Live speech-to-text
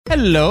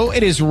Hello,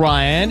 it is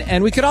Ryan,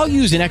 and we could all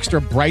use an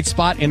extra bright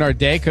spot in our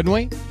day, couldn't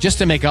we? Just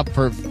to make up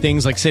for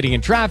things like sitting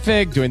in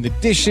traffic, doing the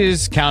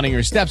dishes, counting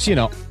your steps, you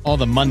know, all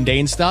the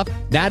mundane stuff.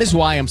 That is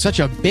why I'm such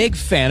a big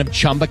fan of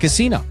Chumba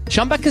Casino.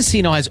 Chumba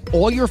Casino has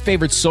all your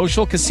favorite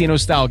social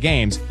casino-style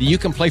games that you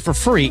can play for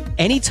free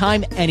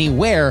anytime,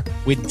 anywhere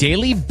with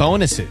daily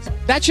bonuses.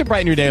 That should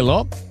brighten your day a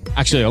little.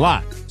 Actually, a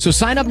lot. So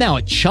sign up now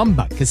at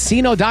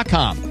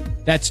ChumbaCasino.com.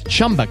 That's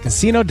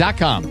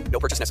ChumbaCasino.com. No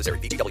purchase necessary.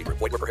 VGW Group.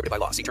 Void where prohibited by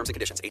law. See terms and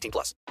conditions. 18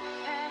 plus.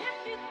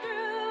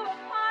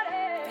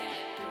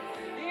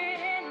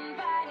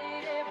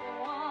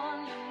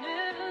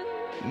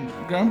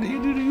 Grandma, do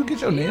you get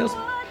your nails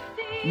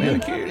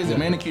manicured? Is it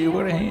manicured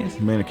with the hands?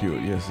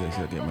 Manicured, yes, I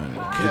get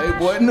manicured. Okay,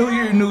 boy, New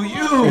Year, new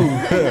you.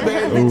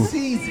 Man, big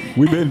season.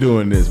 We've been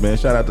doing this, man.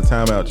 Shout out to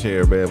Timeout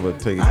Chair, man, for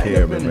taking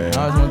care of it, man.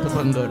 I always want to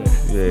fucking go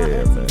there.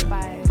 Yeah, man.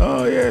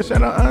 Oh, yeah,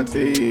 shout out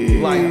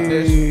Auntie.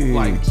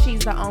 Like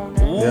She's the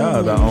owner.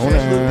 Yeah, the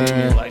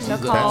owner. Like she's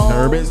Nicole.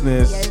 Her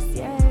business.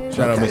 Yes.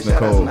 Shout out Miss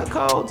Shout out Nicole. to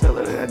Nicole. Tell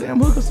her that damn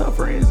hook us her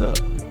friends up.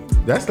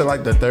 That's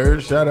the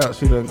third shout out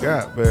she done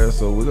got, man.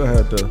 So we're gonna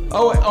have to.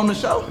 Oh, wait, on the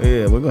show?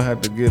 Yeah, we're gonna have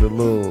to get a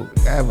little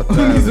We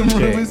advertising some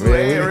check,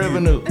 man.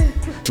 revenue.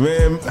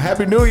 Man,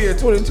 Happy New Year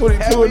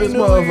 2022 in this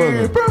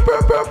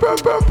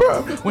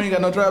motherfucker. We ain't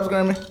got no drops,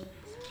 Grammy.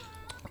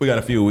 We got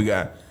a few.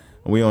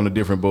 We on a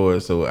different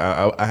board, so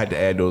I had to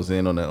add those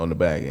in on the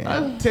back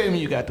end. Tell me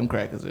you got them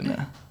crackers in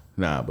there.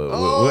 Nah, but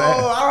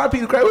R.I.P.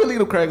 the crackers. We'll leave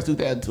them crackers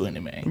 2020,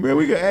 man. man,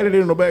 we can add it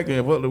in the back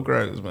end. Fuck them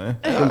crackers, man.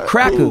 Them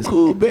crackers.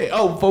 Cool, bet.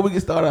 Oh, before we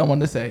get started, I want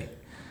to say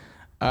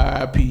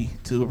R.I.P.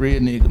 to a real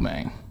nigga,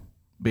 man.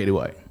 Betty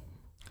White.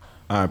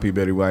 R.I.P.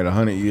 Betty White,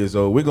 100 years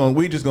old. We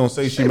just gonna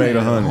say she made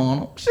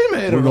 100. She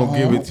made We're gonna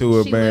give it to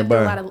her, She man. lived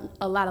Bye.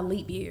 a lot of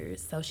leap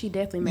years, so she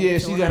definitely made Yeah,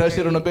 it. she got her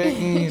shit on the back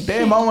end.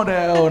 Damn, I wonder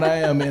how old I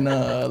am in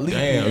leap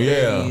Damn, year.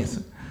 yeah. I need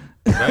some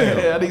But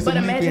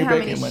leap imagine year how back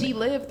many end money. she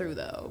lived through,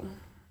 though.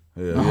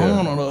 Yeah,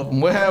 I don't know.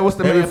 What's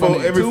the Every math on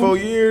that? every Two? 4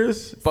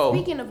 years. Four.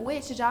 Speaking of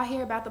which, did y'all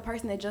hear about the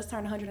person that just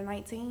turned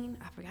 119?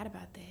 I forgot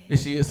about that.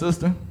 Is she a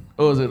sister?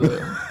 Or is it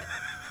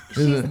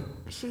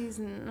She's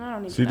I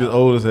don't even She know. just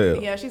old as hell.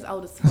 Yeah, she's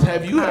old as fuck.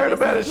 Have you heard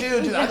about it?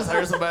 I just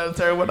heard somebody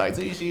turn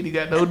 119. She ain't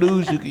got no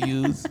news you can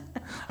use.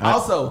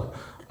 Also,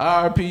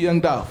 R.I.P. Young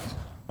Dolph.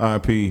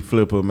 R.I.P.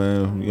 Flipper,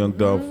 man. Young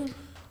Dolph.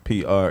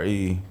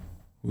 P.R.E.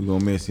 We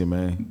gonna miss you,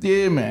 man.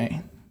 Yeah,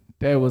 man.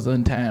 That was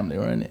untimely,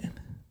 wasn't it?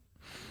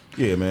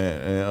 Yeah,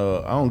 man.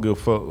 And I don't give a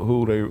fuck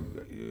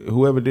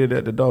whoever did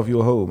that to Dolph, you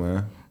a hoe,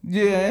 man.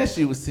 Yeah, that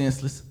shit was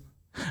senseless.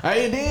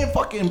 And then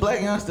fucking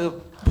Black Youngster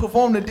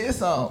performed the diss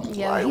song.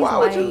 Yeah, like, he's why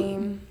would you?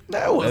 lame.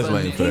 That was That's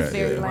lame for He's that,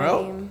 very yeah,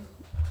 bro. lame.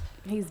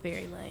 He's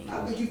very lame.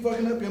 I think you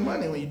fucking up your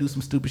money when you do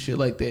some stupid shit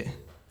like that.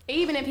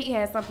 Even if he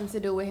had something to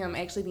do with him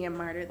actually being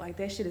murdered, like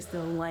that shit is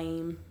still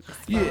lame. as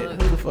Yeah,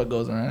 fuck. who the fuck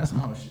goes around? That's some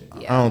whole shit.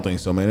 Yeah. I don't think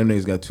so, man. Them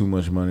niggas got too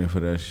much money for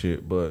that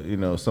shit. But you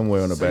know,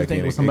 somewhere on the So you back think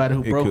end, it was somebody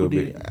who broke who could be.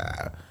 did it?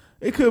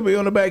 It could be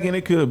on the back end.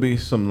 It could be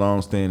some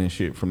long-standing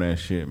shit from that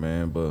shit,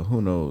 man. But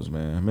who knows,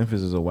 man?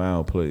 Memphis is a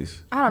wild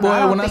place. I don't know.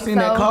 Boy, when I think seen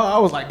that so. car, I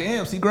was like,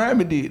 damn, see,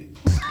 Grammy did it.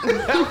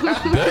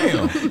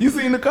 Damn, You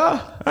seen the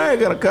car? I ain't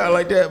got a car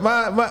like that.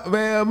 My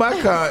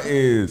car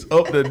is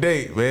up to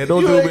date, man.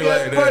 Don't You do ain't me got-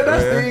 like bro, that,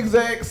 that's the man.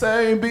 exact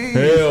same beat.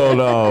 Hell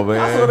no,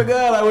 man. I swear to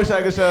God, I wish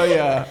I could show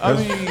y'all. I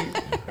mean,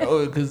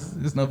 because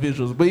there's no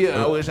visuals. But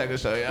yeah, I wish I could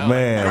show y'all.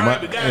 Man,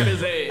 Grammy got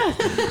his ass.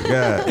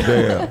 God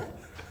damn.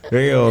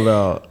 Hell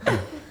no.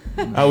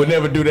 I would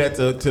never do that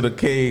to the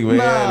king, man.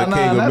 the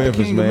king of not Memphis,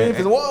 the king man. of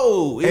Memphis.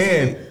 Whoa.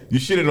 And you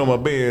shitted on my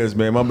Benz,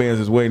 man. My Benz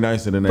is way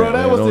nicer than that. bro,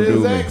 that man. was Don't the do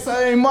exact me.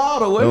 same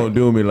model, wasn't Don't it?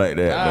 do me like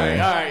that, All man.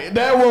 right.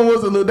 That one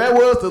was the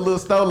little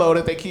Stolo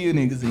that they kill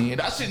niggas in.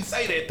 I shouldn't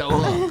say that though.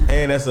 Huh?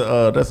 And that's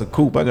a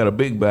coupe. I got a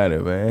big body,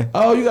 man.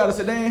 Oh, you got a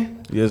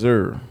sedan? Yes,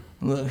 sir.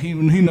 Look, he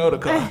know the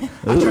car.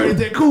 I traded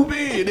that coupe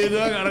in, nigga.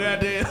 I got a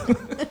goddamn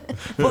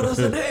for the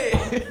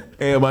sedan.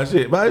 And my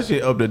shit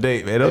up to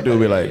date, man. Don't do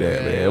me like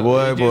that, man.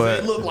 Boy,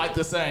 It looked like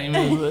the same.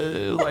 It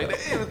was like,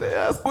 damn,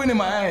 I was squinting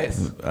my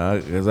ass.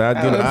 Cause I I'm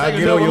get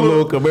taking on your over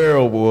little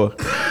Camaro, boy.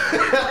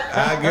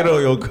 I get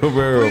on your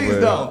Camaro, Please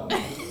man. don't.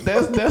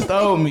 That's the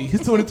old me.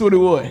 It's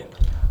 2021.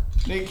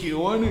 They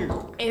killed one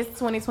nigga. It's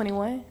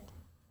 2021.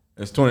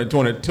 It's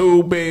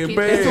 2022, baby.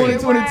 It's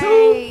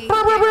 2022.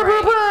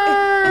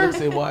 Look,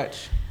 say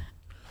watch.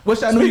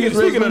 What's your New Year's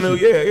Speaking of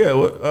resolution? new, yeah. That's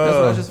what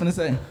I was just finna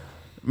say.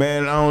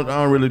 Man, I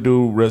don't really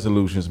do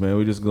resolutions, man.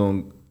 We just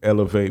gonna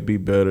elevate, be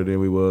better than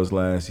we was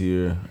last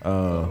year.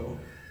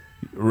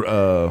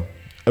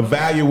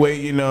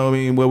 Evaluate, you know what I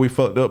mean, where we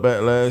fucked up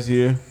at last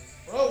year.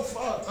 Oh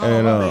fuck! Oh,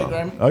 And my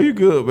bad, Grammy. oh, you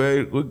good,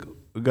 man?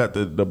 We got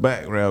the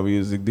background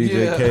music,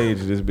 DJ Yeah. Cage,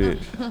 this bitch.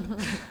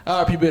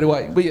 R.I.P. Betty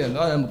White. But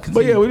yeah,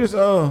 But yeah, we just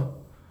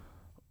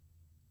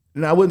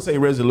no, I wouldn't say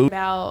resolution.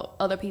 About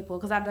other people,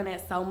 because I've done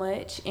that so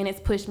much and it's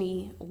pushed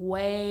me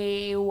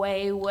way,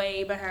 way,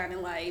 way behind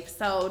in life.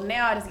 So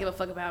now I just give a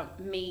fuck about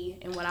me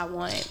and what I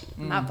want.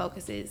 My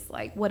focus is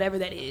like whatever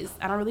that is.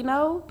 I don't really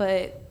know,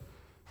 but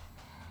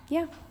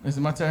yeah. Is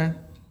it my turn?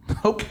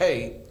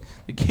 Okay.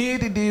 The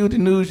kid that did with the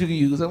news you can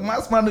use.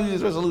 That's my New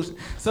Year's resolution.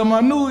 So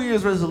my New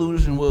Year's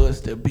resolution was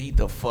to beat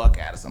the fuck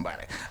out of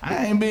somebody.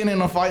 I ain't been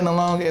in a fight in a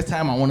long ass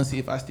time. I want to see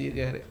if I still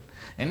got it.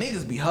 And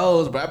niggas be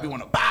hoes, bro. I be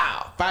want to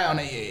fire on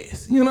their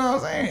ass. You know what I'm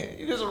saying?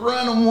 You just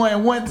run them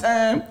one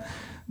time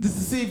just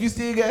to see if you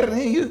still got it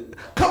in you.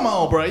 Come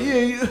on, bro.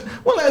 Yeah.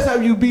 When last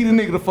time you beat a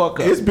nigga the fuck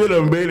up? It's been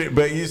a minute,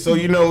 but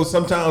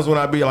sometimes when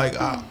I be like,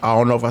 I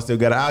don't know if I still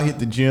got it. I'll hit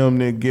the gym,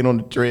 nigga, get on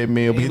the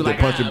treadmill, hit the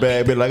punching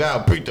bag, be like,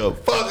 I'll beat the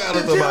fuck out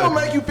of The gym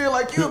somebody. make you feel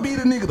like you'll beat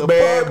a nigga the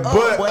Man, fuck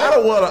but up, boy.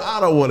 I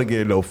don't want to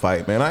get in no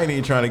fight, man. I ain't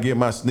even trying to get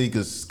my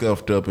sneakers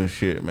scuffed up and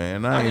shit,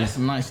 man. I got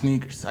some nice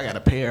sneakers. I got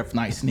a pair of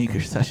nice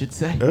sneakers, I should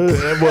say.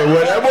 That boy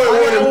wore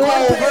them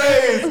cool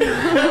braids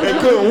and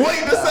couldn't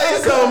wait to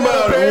say something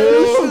about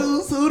it.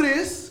 Shoes, who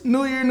this?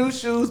 New year, new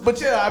shoes.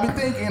 But yeah, I be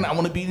thinking I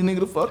want to beat a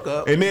nigga the fuck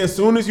up. And then as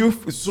soon as you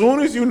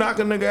knock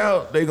a nigga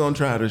out, they gonna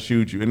try to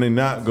shoot you, and they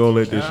not gonna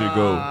let this shit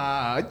go.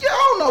 I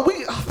don't know.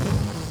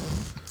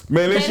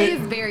 Man, this That shit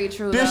is very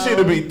true. This though.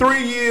 shit'll be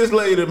 3 years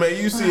later, man.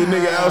 You see a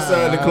nigga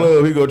outside the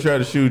club, he gonna try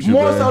to shoot you.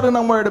 More man. so than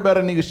I'm worried about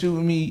a nigga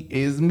shooting me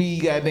is me,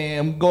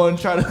 goddamn, going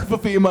to try to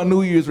fulfill my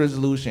New Year's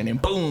resolution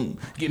and boom,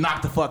 get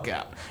knocked the fuck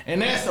out.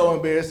 And that's so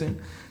embarrassing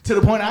to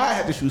the point I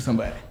have to shoot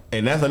somebody.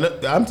 And that's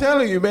I'm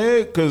telling you,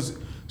 man, because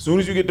as soon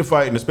as you get to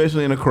fighting,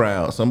 especially in a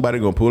crowd, somebody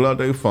gonna pull out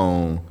their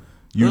phone.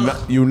 You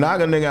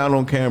knock a nigga out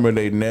on camera,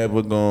 they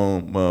never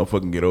gonna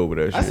motherfucking get over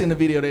that shit. I seen the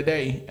video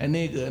today. A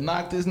nigga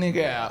knocked this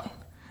nigga out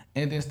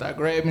and then start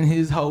grabbing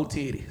his whole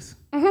titties.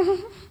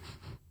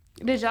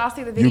 Did y'all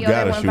see the video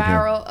that went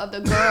viral of the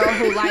girl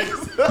who like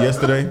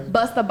yesterday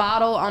bust a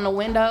bottle on the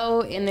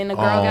window and then the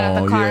girl got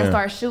out the car and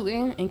started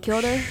shooting and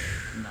killed her?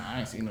 Nah, I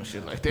ain't seen no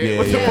shit like that. Yeah,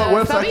 What the yeah.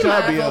 fuck So website be should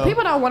I be mindful. on?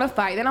 People don't want to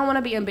fight. They don't want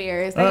to be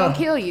embarrassed. They gonna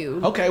kill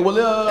you. Okay, well,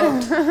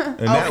 and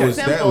that was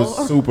Simple.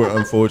 super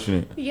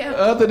unfortunate. Yeah.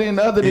 other than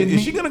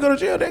Is she gonna go to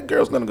jail? That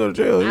girl's gonna go to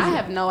jail. I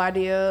have no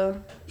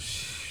idea.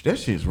 That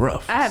shit's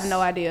rough. I have no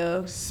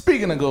idea.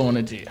 Speaking of going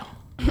to jail,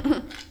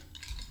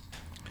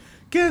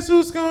 Guess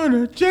who's going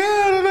to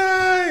jail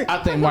tonight?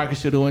 I think Marcus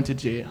should have went to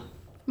jail.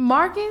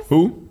 Marcus?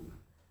 Who?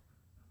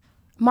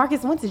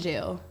 Marcus went to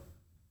jail.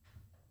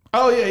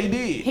 Oh yeah, he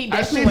did. He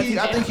definitely went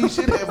to I jail. think he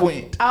should have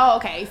went. Oh,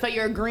 okay. So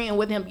you're agreeing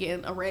with him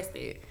getting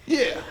arrested.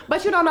 Yeah.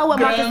 But you don't know what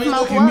Girl, Marcus me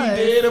Smoke looking me was.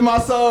 dead in my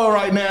soul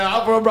right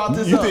now. I brought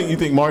this up. You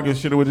think Marcus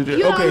should have went to jail?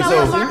 You don't know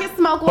what Marcus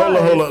Smoke was.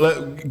 Hold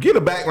on. Get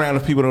a background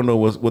if people don't know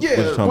what you're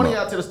Yeah, talking one of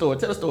about. y'all tell the story.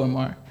 Tell the story,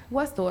 Mark.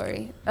 What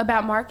story?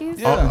 About Marcus?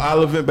 Yeah.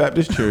 Olivet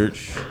Baptist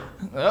Church.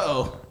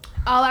 Uh-oh.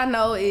 All I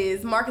know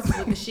is Marcus was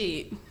with the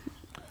shit.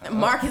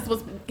 Marcus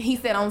was, he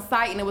said on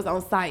site and it was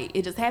on site.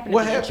 It just happened to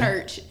What be happened? in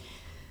church.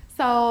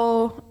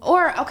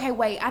 Okay,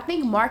 wait. I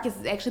think Marcus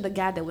is actually the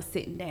guy that was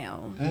sitting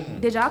down.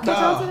 Did y'all catch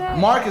on to that?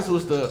 Marcus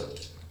was the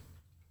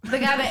The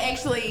guy that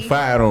actually.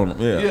 Fired on him.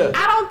 Yeah.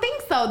 I don't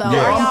think so though.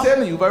 Yeah. Are I'm y'all-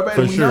 telling you,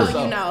 verbatim. For we sure. know So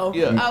so. you know.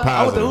 Yeah. Okay.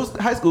 I went to who's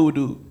high school with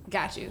dude.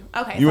 Got you.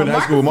 Okay. You so went to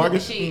high school with was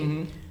Marcus? the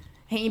shit.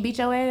 He ain't beat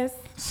your ass.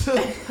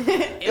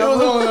 It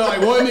was only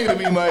like one nigga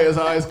beat my ass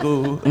in high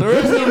school. The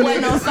rest of them You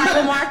went on niggas, site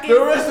with Marcus.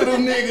 the rest of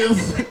them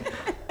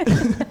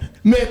niggas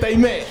met they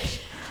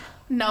match.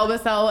 No,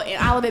 but so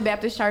in Olivet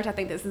Baptist Church, I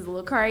think this is a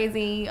little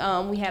crazy.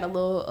 We had a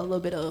little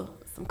bit of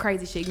some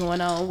crazy shit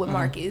going on with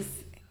Marcus.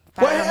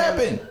 What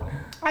happened?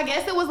 I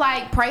guess it was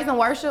like praise and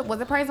worship. Was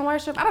it praise and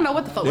worship? I don't know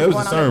what the fuck Yeah, was it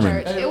was going a on sermon.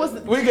 in church. It was.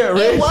 We got It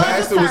ready. was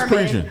Pastor a was sermon.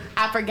 preaching.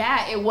 I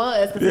forgot it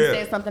was because Yeah. he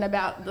said something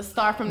about the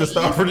star from the, The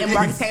star east from the and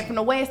Marcus east. came from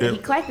the west Yeah. and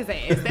he clacked his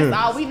ass. That's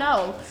all we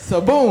know.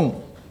 So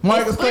boom,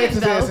 Marcus It's clapped his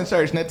split, ass though. in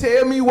church. Now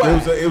tell me why.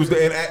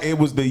 It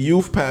was the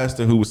youth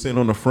pastor who was sitting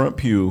on the front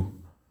pew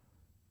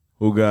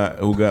who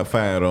got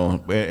fired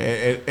on.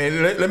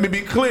 And let me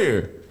be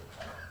clear.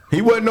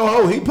 He wasn't no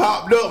hoe. He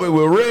popped up and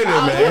was ready,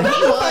 man. That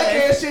was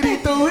fake ass shit he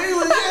threw. He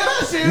was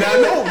that shit.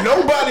 Now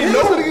nobody He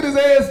was gonna get his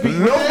ass beat.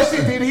 No- That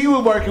shit that he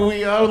was working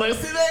with. I was like,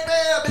 sit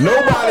back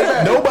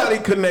down. Nobody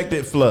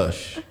connected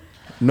flush.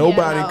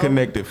 Nobody Yeah, no.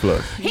 connected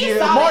flush. He Yeah,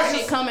 saw Marcus- that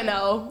shit coming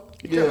though.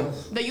 Yeah.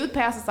 The youth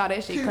pastor saw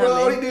that shit He did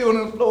coming.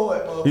 on the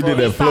floor. He did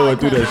that saw floor it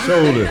through that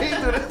coming. shoulder. He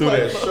did that Through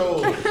that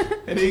floor. shoulder.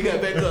 And then he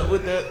got back up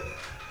with that.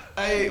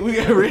 Hey, we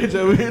got Rich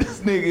over here. This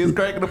nigga is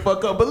cracking the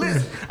fuck up. But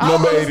listen, I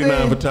don't Number 89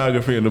 understand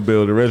photography in the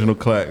building. Reginald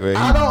Clack, man.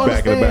 I He don't back in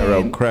the understand.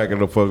 background cracking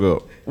the fuck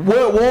up.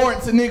 what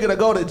warrants a nigga to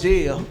go to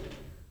jail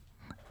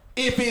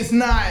if it's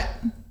not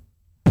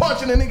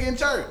punching a nigga in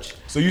church.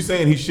 So you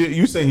saying he should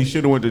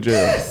have went to jail?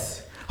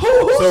 Yes. Who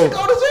So- should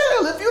go to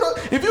jail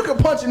if you can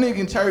punch a nigga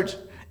in church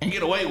and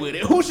get away with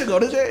it? Who should go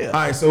to jail? All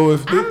right, so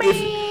if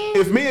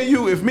me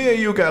and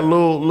you got a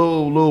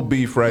little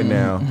beef right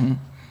now,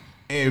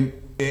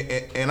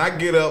 and I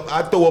get up,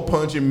 I throw a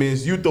punch and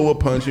miss, you throw a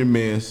punch and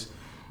miss,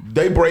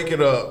 they break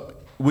it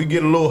up, we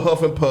get a little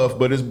huff and puff,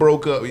 but it's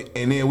broke up,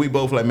 and then we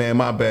both like, man,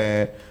 my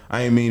bad,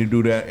 I ain't mean to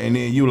do that, and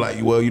then you like,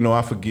 well,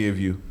 I forgive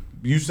you.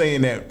 You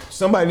saying that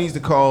somebody needs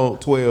to call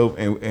 12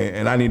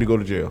 and I need to go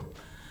to jail?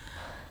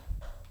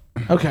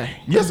 Okay.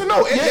 Yes or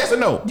no? Yes or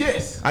no?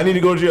 Yes. I need to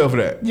go to jail for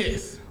that.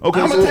 Yes. Okay,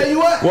 I'm gonna tell you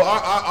what. Well,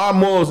 our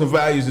morals and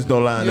values just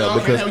don't line Yeah, up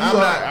okay, because you I'm are.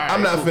 not. All right,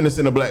 I'm not cool. finna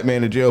send a black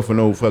man to jail for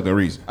no fucking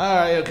reason. All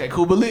right, okay,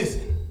 cool. But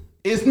listen,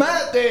 it's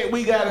not that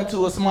we got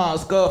into a small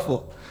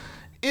scuffle.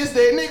 It's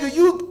that nigga,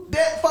 you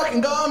that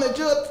fucking gone that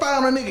you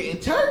found a nigga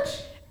in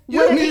church. You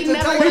What if need he to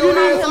never take went your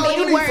around ass him on. You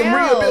need anywhere some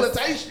else?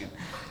 rehabilitation.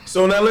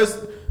 So now let's.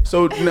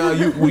 So now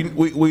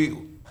we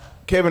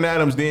Kevin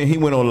Adams then he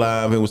went on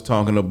live and was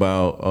talking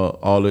about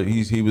all of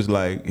he was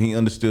like he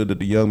understood that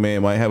the young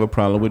man might have a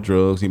problem with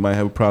drugs, he might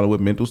have a problem with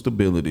mental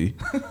stability.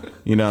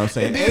 You know what I'm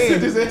saying? Then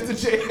sent his ass to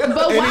jail. But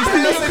And why he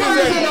still is sent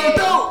this his ass coming?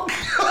 Don't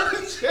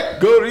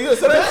Go to yeah,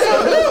 so that's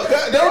fucked up.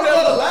 They Goddamn. don't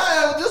go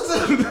live, just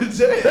send him to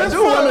jail. That's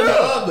Do one or fucked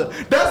the up.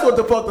 other. That's what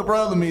the fuck the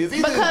problem is.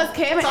 Either Because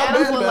Kevin talk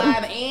Adams bad went about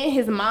him. live and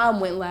his mom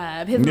went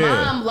live. His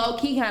Yeah. mom low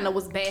key kind of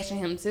was bashing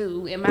him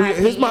too. In my Well,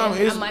 opinion, his mom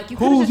is- I'm like, you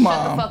could have whose just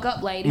shut mom? the fuck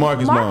up, lady.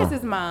 Marcus' mom.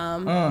 Marcus's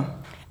mom.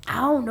 I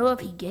don't know if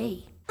he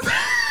gay.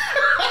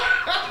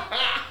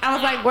 I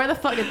was like, where the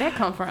fuck did that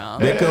come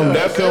from? That come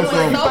Like, from. so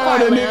found a far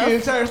nigga left.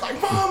 in church like,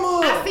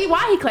 mama. I see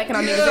why he clicking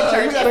on niggas Yeah, in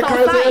church. you got It's a on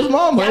crazy ass sight.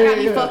 mama. Y'all got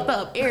me Yeah. fucked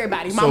up.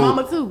 Everybody. My So,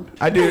 mama too.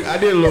 I did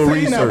a little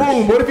See, now, research.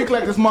 boom, what if he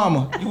collect his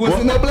mama? You would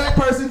send that black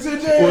person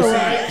to jail, Well,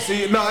 right?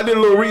 see, no, I did a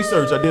little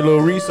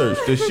research.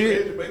 The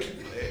shit.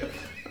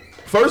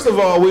 First of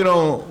all, we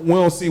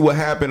don't see what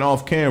happened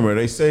off camera.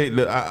 They say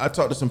that I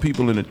talked to some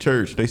people in the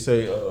church. They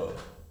say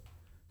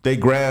they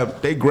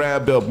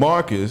grabbed up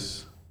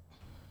Marcus,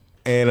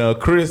 and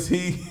Chris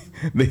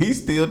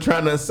he's still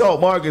trying to assault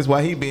Marcus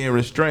while he being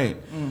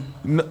restrained.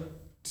 No,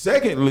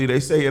 secondly, they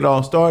say it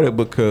all started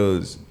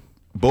because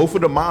both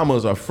of the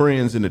mamas are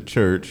friends in the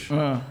church,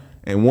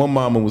 and one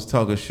mama was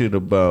talking shit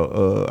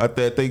about I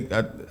think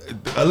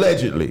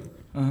allegedly.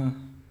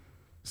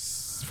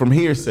 From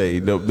hearsay,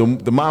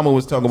 the mama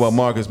was talking about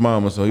Marcus'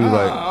 mama, so he was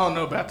like, I don't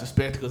know about the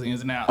spectacles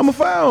ins and outs. "I'm gonna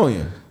file on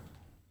you."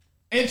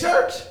 In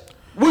church?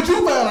 Would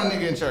you found a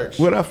nigga in church?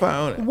 What I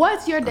found?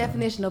 What's your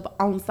definition of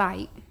on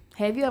site?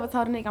 Have you ever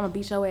told a nigga I'm gonna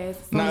beat your ass?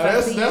 As soon Nah,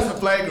 as I see that's you? a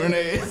flagrant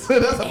ass.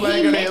 That's a He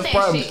flagrant meant ass that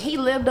promise. shit. He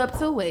lived up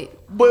to it.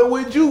 But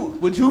would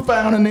you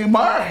found a nigga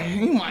Murray?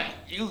 He might.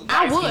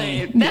 I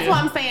would. That's what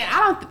I'm saying.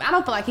 I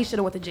don't feel like he should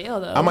have went to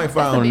jail though. I might That's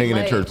file on a bit nigga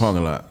in the church much.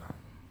 parking lot.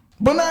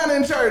 But not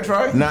in church,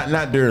 right?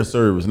 Not during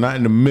service, not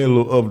in the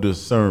middle of the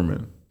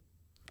sermon.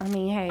 I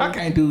mean, hey, I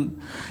can't do.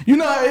 You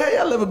know, have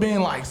y'all ever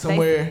been like they-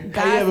 somewhere?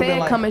 God have you ever said, been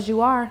like? "Come as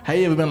you are." Have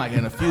you ever been like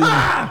in a funeral?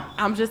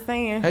 I'm just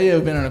saying. Have you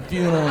ever been in a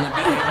funeral and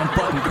them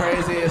fucking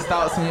crazy ass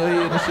thoughts in your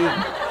head and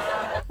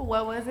shit?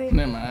 What was it?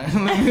 Never mind.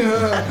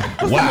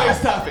 What's Wow. the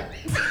next topic?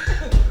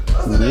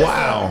 What's the next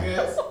Wow. topic,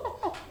 guys?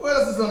 What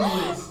else is on the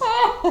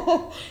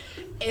list?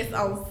 It's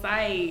on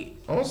site.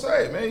 On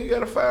site, man, you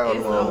gotta file.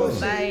 It's on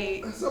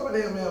site.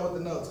 Somebody help me out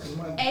with the notes. 'Cause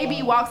my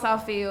AB walks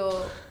off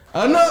field.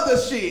 Another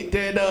shit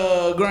that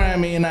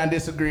Grammy and I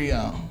disagree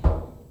on.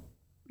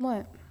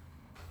 What?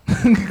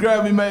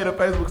 Grammy made a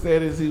Facebook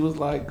status. He was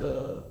like,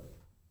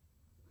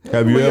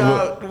 Have you we ever?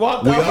 all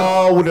walked We off-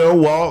 all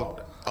done walked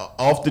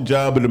off the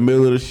job in the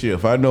middle of the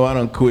shift. I know I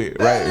done quit.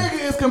 that Right?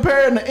 nigga is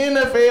comparing the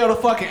NFL to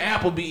fucking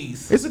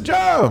Applebee's. It's a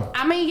job.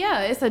 I mean,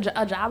 yeah, it's a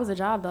job is a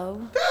job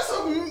though.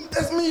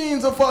 That's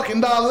millions of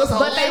fucking dollars.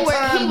 That's a But he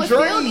lifetime was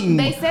dream. still.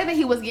 They said that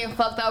he was getting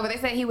fucked over. They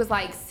said he was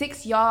like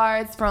 6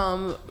 yards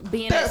from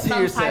being That's at some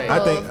hearsay. type I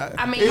of. think-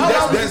 I mean, it- How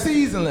that's- long is that's- the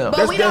season left?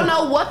 but we don't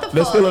know what the fuck.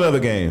 That's still another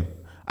game.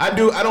 I'm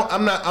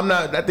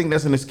not. I think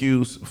that's an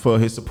excuse for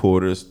his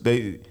supporters.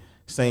 They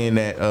saying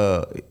that,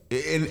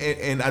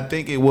 and I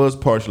think it was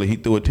partially he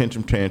threw a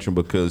tantrum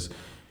because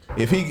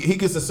if he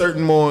gets a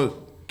certain more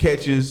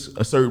catches,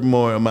 a certain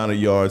more amount of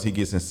yards, he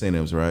gets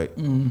incentives, right?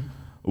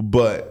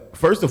 But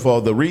first of all,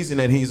 the reason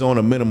that he's on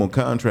a minimum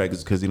contract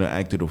is because he done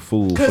acted a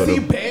fool. Because for he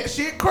the, bad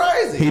shit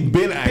crazy. He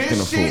been acting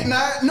this a shit fool.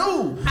 not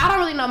new. I don't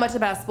really know much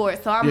about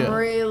sports, so I'm Yeah.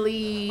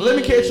 really. Let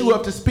me catch you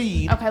up to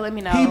speed. Okay, let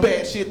me know. He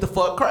bad shit the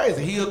fuck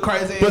crazy. He a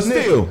crazy But ass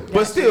still,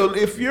 nigga.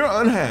 if you're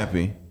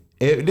unhappy,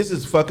 this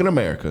is fucking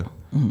America.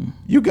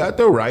 You got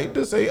the right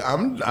to say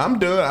I'm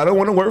done. I don't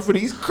want to work for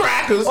these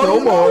crackers Oh, no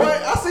you know more.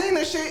 what? I seen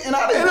this shit and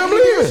I didn't And I'm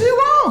think he did leaving. shit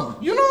wrong.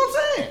 You know what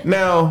I'm saying?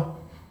 Now,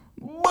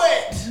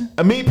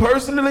 But me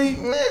personally,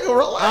 nigga,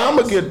 relax. I'm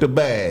gonna get the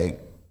bag.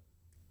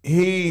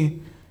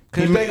 He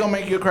Cause they gonna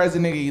make you a crazy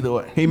nigga either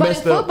way. he But in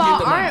messed up. football,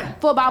 Get the money.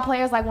 aren't football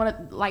players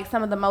like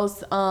some of the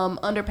most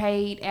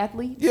underpaid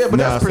athletes? Yeah, but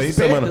Nah, that's see,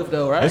 some of perspective the-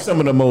 though, right? There's some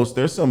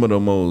of the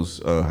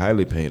most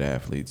highly paid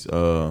athletes.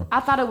 I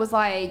thought it was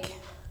like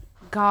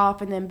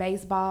golf and then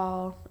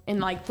baseball,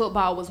 and like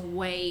football was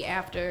way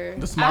after.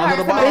 The smaller I heard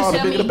the ball, somebody the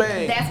tell bigger the me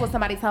bag. That's what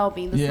somebody told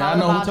me. The Yeah, I smaller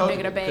know the who ball, told the you.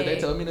 bigger the Cause they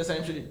bag. told me the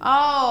same shit.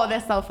 Oh,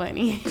 that's so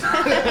funny.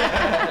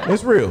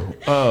 It's real.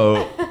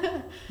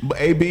 But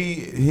AB,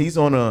 he's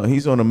on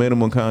a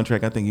minimum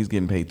contract. I think he's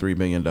getting paid $3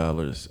 million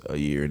a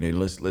year. And then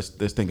let's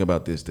think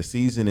about this. The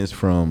season is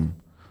from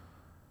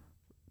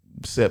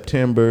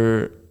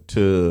September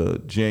to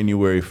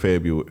January,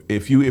 February.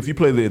 If you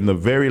play in the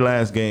very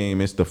last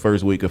game, it's the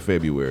first week of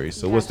February.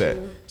 So what's that?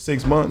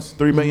 6 months,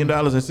 $3 million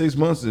in 6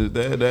 months.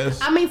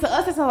 That's. I mean, to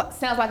us, it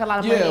sounds like a lot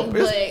of money,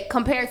 but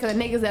compared to the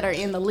niggas that are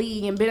in the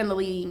league and been in the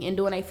league and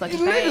doing a fucking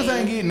thing, niggas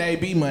ain't getting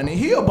AB money.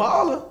 He a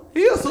baller.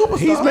 He a superstar.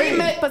 He's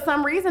made for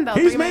some reason though.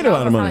 He's made a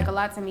lot of money. Like a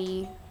lot to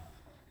me.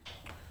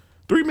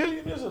 $3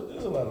 million is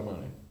a lot of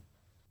money.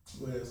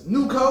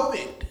 New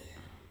COVID.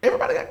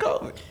 Everybody got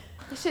COVID.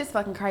 This shit's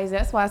fucking crazy.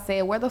 That's why I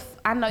said,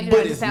 I know you're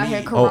not just out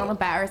here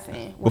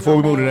coronavirusing. Before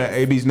we move to that,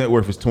 AB's net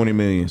worth is $20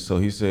 million. So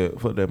he said,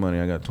 fuck that money.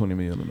 I got $20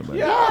 million in the bank.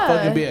 Yeah, I'll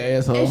fucking be an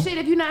asshole. And shit,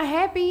 if you're not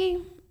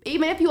happy,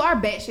 even if you are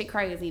batshit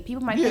crazy,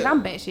 people might think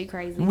I'm batshit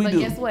crazy. But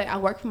guess what? I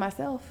work for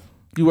myself.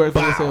 You work for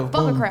yourself.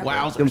 Fuck a cracker.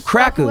 Wow, them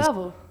crackers.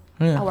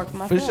 Yeah. I work for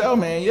myself. For sure,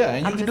 man. Yeah,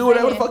 and you can do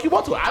whatever the fuck you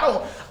want to.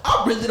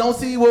 I really don't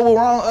see what was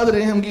wrong other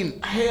than him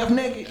getting half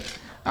naked.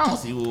 I don't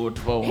see what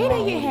the fuck was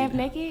wrong. He didn't get half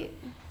naked.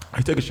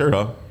 He took his shirt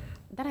off.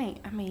 That ain't,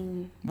 I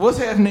mean. What's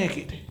half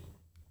naked?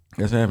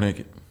 That's half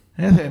naked.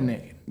 That's half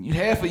naked.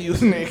 Half of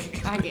you's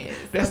naked. I guess.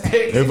 That's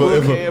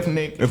technically half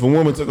naked. If a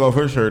woman took off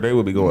her shirt, they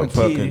would be going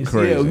fucking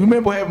crazy. Yeah, you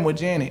remember what happened with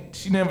Janet?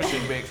 She never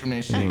shook back from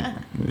that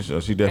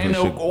shit. She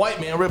definitely and the white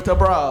man ripped her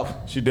bra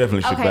off. She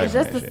definitely shook back Okay, from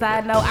just that a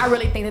side note, I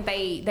really think that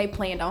they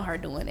planned on her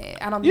doing it.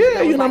 I don't.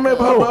 Yeah, you know,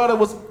 remember her brother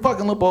was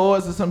fucking little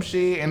boys or some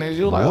shit, and then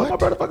she was like, "Oh, my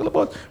brother fucking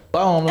little boys."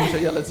 Boom, let me show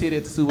y'all a titty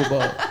at the Super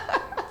Bowl.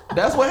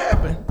 That's what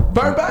happened.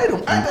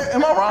 Verbatim.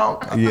 Am I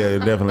wrong? Yeah,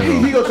 definitely.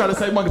 He gonna try to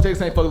say Michael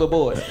Jackson ain't fuck little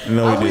boys.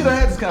 No, he we done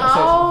had this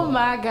conversation. Oh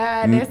my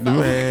God,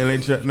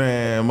 that's so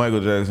Man,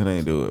 Michael Jackson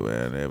ain't do it,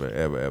 man.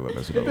 Ever.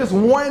 If there's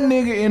one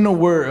nigga in the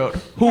world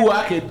who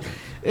I could,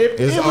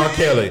 it's R.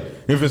 Kelly.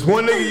 If it's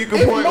one nigga you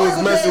can point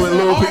was messing with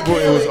little people,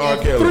 it was R.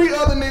 Kelly. 3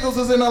 other niggas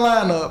was in the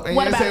lineup, and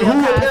What you about say Bill who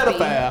a Cosby?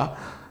 pedophile?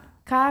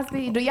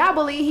 Cosby. Do y'all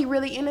believe he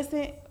really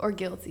innocent or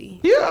guilty?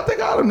 Yeah, I think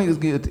all them niggas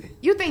guilty.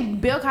 You think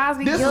Bill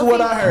Cosby This guilty? is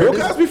what I heard.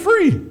 Bill Cosby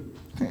free.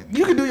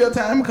 You can do your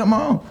time and come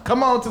on.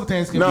 Come on, 2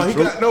 things can No, be he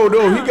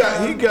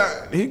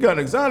true. got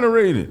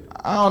exonerated.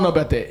 I don't know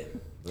about that.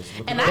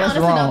 And I That's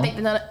honestly wrong. don't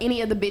think that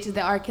any of the bitches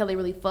that R. Kelly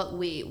really fucked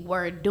with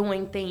were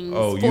doing things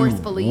Oh, you-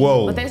 forcefully.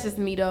 whoa. But that's just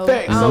me though.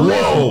 Facts. I So don't,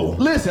 Whoa.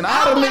 listen, I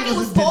all don't the feel like it niggas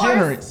was is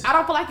degenerates. forced. I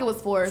don't feel like it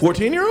was forced.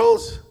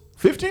 14-year-olds?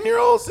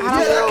 15-years-olds? Yeah,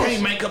 they 16-year-olds?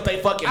 can't make up their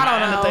fucking I don't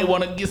mind if know. they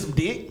want to get some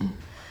dick.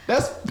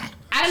 That's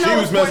I didn't She know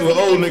it was messing with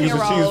old niggas when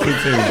she was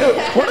 15.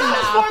 when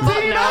I was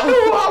 14. I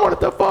knew I wanted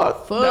to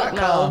fuck. Fuck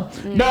no.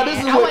 No, this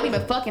is I what wasn't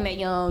even fucking that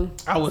young.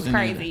 I wasn't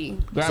crazy.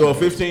 So a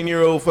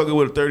 15-year-old fucking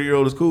with a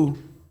 30-year-old is cool?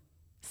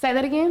 Say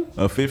that again?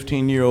 A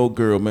 15-year-old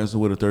girl messing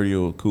with a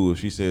 30-year-old cool.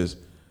 She says,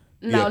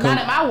 No, yeah,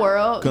 not in my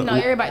world. come-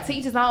 everybody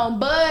teaches on,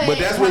 but But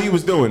that's what he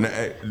was doing.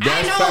 That's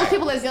I know fact.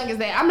 people as young as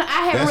that.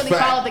 I haven't That's really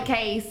fact. followed the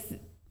case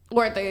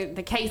where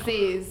the case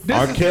is.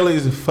 R.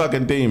 Kelly's a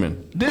fucking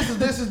demon. This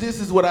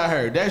is what I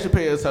heard. Dave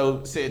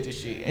Chappelle said this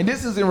shit, and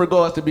this is in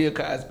regards to Bill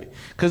Cosby.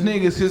 Cause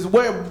niggas,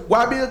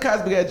 why Bill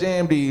Cosby got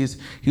jammed is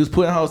he was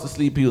putting hoes to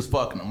sleep, he was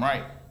fucking them,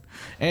 right?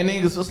 And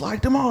niggas was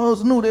like, them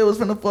hoes knew they was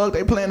finna fuck,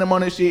 they playing them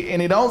on this shit,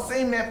 and it don't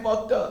seem that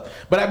fucked up.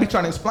 But I be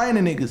trying to explain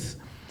to niggas,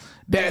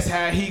 that's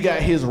how he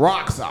got his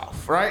rocks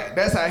off, right?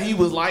 That's how he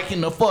was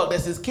liking the fuck.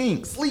 That's his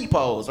king, sleep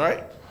hoes,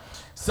 right?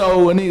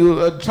 So when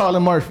Charlie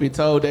Murphy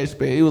told Dave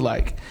Chappelle, he was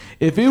like,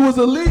 if it was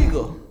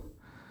illegal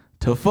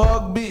to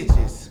fuck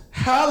bitches,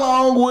 how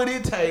long would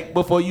it take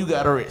before you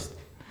got arrested?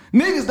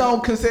 Niggas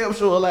don't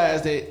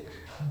conceptualize that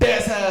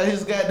that's how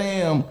his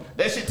goddamn,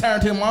 that shit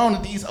turned him on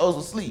that these hoes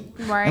asleep.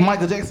 Right. And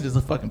Michael Jackson is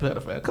a fucking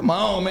pedophile. Come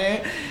on,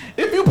 man.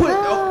 If you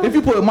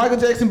put Michael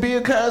Jackson,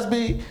 Bill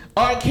Cosby,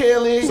 R.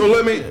 Kelly. So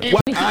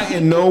I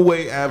in no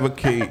way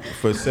advocate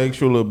for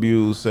sexual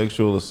abuse,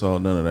 sexual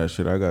assault, none of that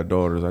shit. I got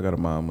daughters, I got a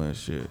mama and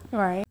shit.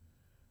 Right.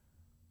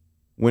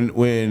 When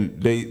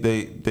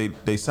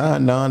they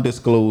sign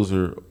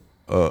non-disclosure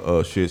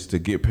shits to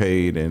get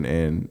paid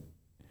and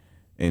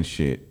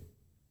shit,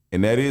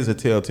 and that is a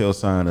telltale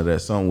sign of that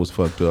something was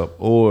fucked up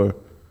or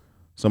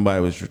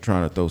somebody was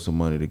trying to throw some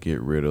money to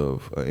get rid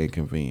of an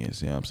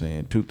inconvenience. You know what I'm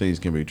saying? 2 things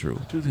can be true.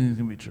 2 things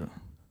can be true.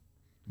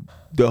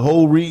 The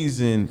whole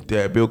reason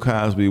that Bill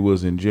Cosby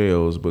was in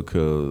jail is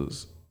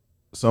because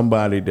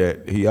somebody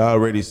that he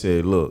already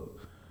said, look,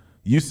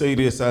 you say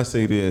this, I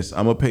say this,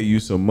 I'm gonna pay you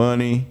some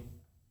money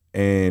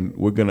and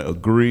we're gonna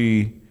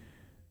agree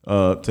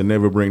to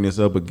never bring this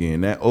up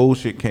again. That old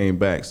shit came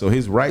back. So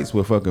his rights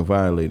were fucking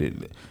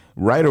violated.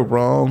 Right or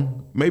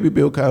wrong, maybe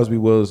Bill Cosby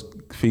was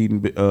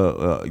feeding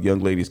young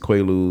ladies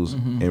Quaaludes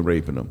and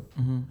raping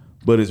them.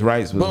 But his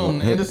rights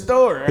was In the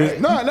story, right?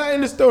 not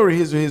in the story.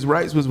 His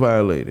rights was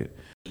violated.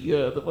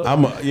 Yeah, I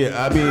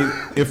mean,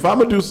 if I'm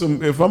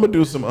gonna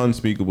do some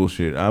unspeakable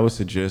shit, I would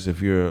suggest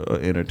if you're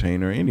an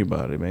entertainer or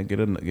anybody, man, get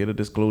a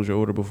disclosure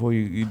order before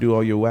you do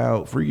all your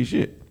wild freaky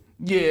shit.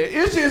 Yeah,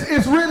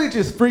 it's really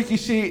just freaky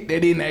shit that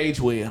didn't age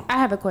well. I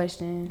have a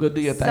question. Good, do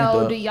your thing,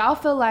 So, dog. do y'all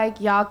feel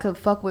like y'all could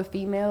fuck with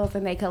females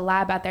and they could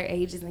lie about their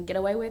ages and get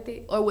away with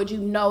it? Or would you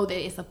know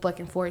that it's a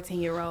fucking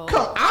 14-year-old?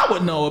 Come, I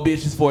would know a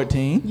bitch is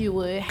 14. You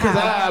would. Cause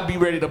How? I'd be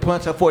ready to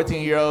punch a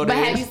 14-year-old. But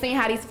have you seen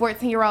how these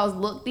 14-year-olds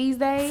look these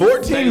days?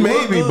 14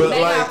 maybe, but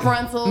They like got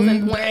frontals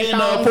and wearing in a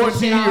thongs and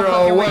shit all 14-year-old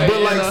fucking way, red.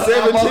 But like in a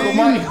 17?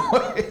 Uncle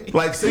Mike.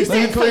 like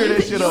 16, said clear so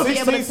this you- shit up. you'll be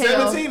able 16, to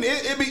tell. 17,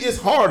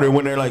 it's harder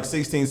when they're like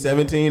 16,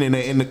 17 and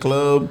they're in the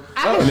club.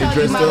 I and they can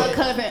show you dressed my up. little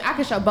cousin. I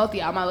can show both of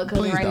y'all my little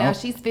cousin Please right now. don't.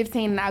 She's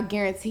 15 and I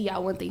guarantee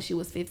y'all wouldn't think she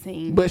was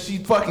 15. But she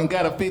fucking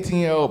got a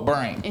 15-year-old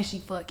brain. And she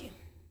fucking.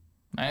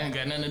 I ain't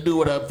got nothing to do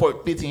with her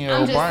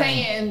 15-year-old I'm brain. just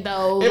saying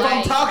though. If I'm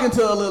like, talking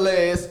to a little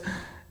ass,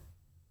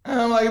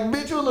 I'm like,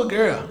 bitch, you a little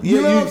girl.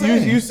 Yeah, know what I'm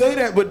saying? you say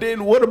that, but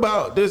then what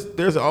about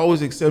there's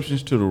always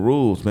exceptions to the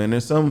rules, man.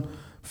 There's some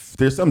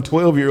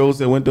 12-year-olds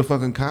that went to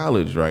fucking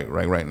college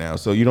right now.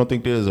 So you don't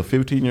think there's a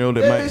 15-year-old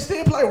that That might bitch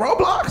still play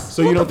Roblox.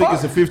 So you What don't the think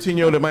it's fuck? a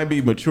 15-year-old that might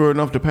be mature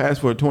enough to pass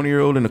for a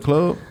 20-year-old in the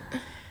club?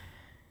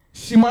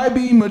 She might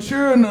be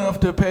mature enough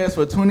to pass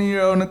for a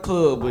 20-year-old in the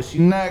club, but she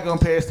not gonna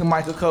pass the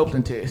Michael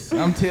Copeland test.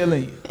 I'm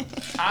telling you.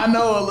 I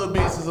know a little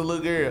bitch is a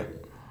little girl.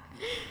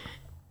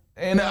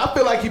 And I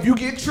feel like if you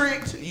get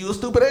tricked, you a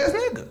stupid ass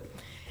nigga.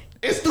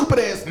 It's stupid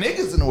ass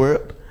niggas in the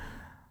world.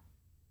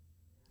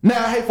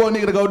 Now I hate for a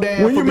nigga to go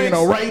down When for you being make a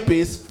some-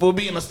 rapist, for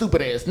being a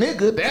stupid ass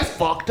nigga. That's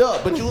fucked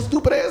up, but you a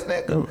stupid ass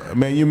nigga.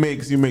 Man, you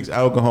mix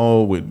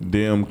alcohol with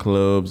dim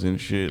clubs and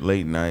shit,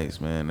 late nights,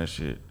 man. That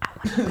shit.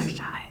 another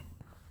shot.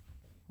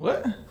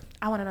 What?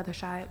 I want another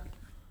shot.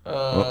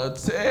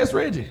 Ask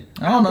Reggie.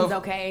 I don't know. It's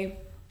okay.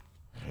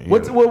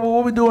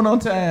 What we doing on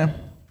time?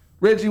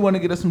 Reggie, want to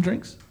get us some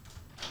drinks?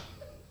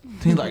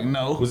 He's like,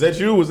 no. Was that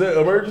you? Was that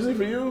emergency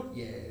for you?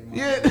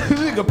 Yeah, this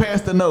nigga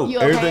passed the note. You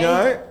okay? Everything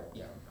all right?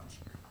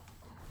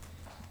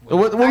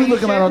 What Are we you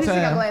looking sure? at on Please take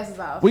your time? glasses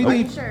off. We Are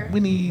you need, sure? we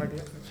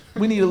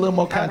need a little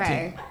more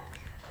content. Okay.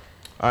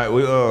 All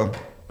right,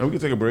 we can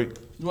take a break.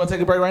 You want to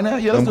take a break right now?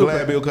 Yeah, let's I'm do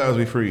glad it. Bill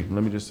Cosby free.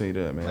 Let me just say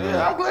that, man.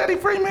 Yeah, I'm glad he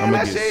free, man. I'm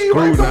That gonna get shit, he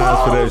raped some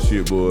scrutinized for that hoes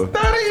shit, boy.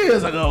 30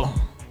 years ago.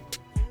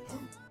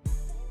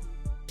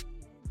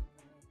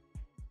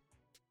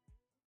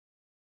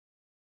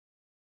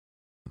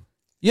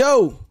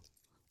 Yo,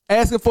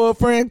 Asking for a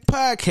Friend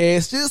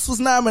podcast just was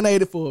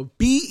nominated for a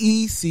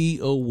BEC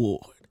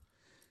award.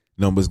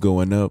 Numbers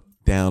going up,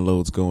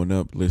 downloads going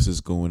up, listens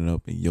going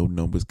up, and your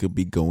numbers could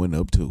be going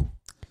up too.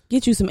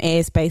 Get you some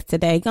ad space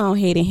today. Go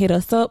ahead and hit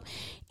us up.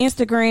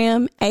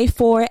 Instagram,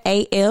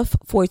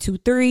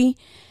 A4AF423.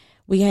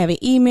 We have an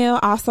email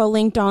also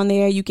linked on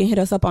there. You can hit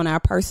us up on our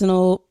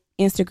personal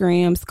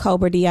Instagrams,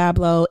 Cobra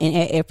Diablo and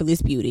at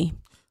Effortless Beauty.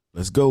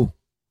 Let's go.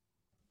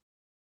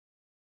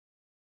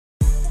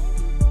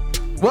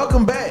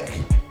 Welcome back.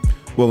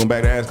 Welcome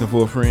back to Asking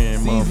for a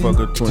Friend,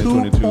 motherfucker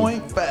 2022.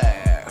 2.5.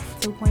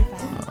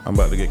 2.5. I'm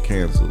about to get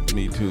canceled.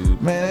 Me too.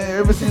 Man,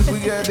 ever since we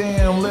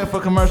goddamn left for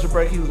commercial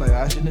break, he was like,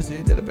 I shouldn't have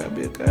said that about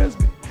Bill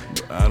Cosby.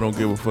 I don't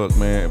give a fuck,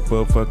 man.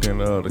 Fuck fucking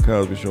the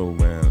Cosby Show,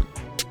 man.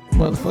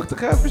 Motherfuck the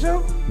Cosby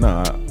Show?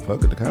 Nah,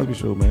 fuck it, the Cosby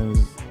Show, man.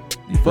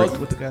 You fucked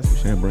with the Cosby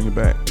Show. Yeah, bring it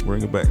back.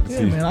 Bring it back. To Yeah,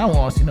 see. man, I don't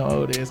want to see no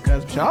old ass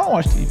Cosby Show. I don't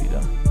watch TV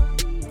though.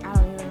 I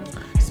don't even.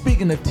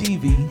 Speaking of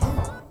TV,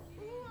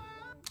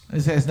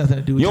 this has nothing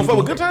to do with You don't TV. fuck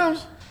with Good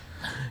Times?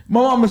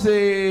 My mama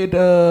said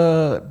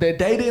that they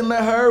didn't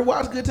let her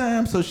watch Good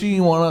Times, so she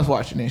didn't want us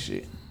watching this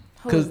shit.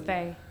 Who's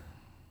they?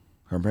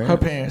 Her parents? Her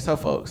parents, her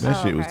folks. That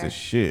Oh, shit was okay. the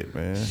shit,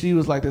 man. She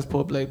was like, "There's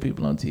poor black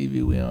people on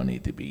TV. We don't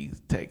need to be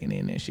taking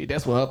in that shit."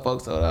 That's what her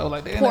folks told her. I was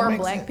like, "Damn, that Poor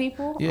makes black sense."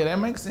 people? Yeah, that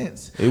makes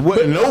sense. It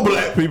wasn't no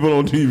black people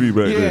on TV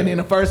back Yeah, then. and then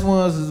the first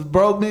ones is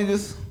broke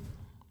niggas.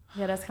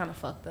 Yeah, that's kind of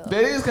fucked up.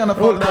 That is kind of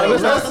fucked up.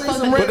 Let's not see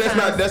some But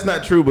red that's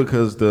not true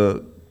because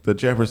the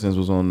Jeffersons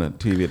was on the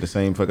TV at the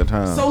same fucking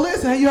time. So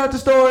listen, have you heard the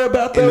story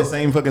about in the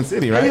same fucking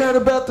city, Have you right?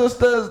 heard about the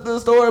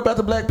story about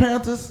the Black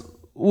Panthers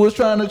was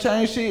trying to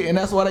change shit, and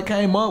that's why they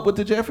came up with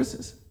the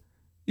Jeffersons?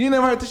 You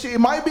never heard the shit? It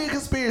might be a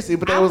conspiracy,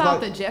 but that I was thought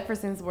like the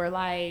Jeffersons were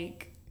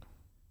like,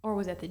 or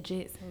was that the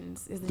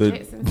Jetsons? Is The- the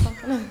Jetsons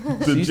something?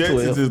 The She's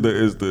Jetsons 12.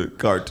 is the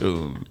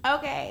cartoon.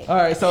 Okay. all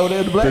right. So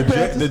the Black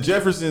Panthers. The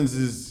Jeffersons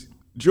is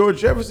George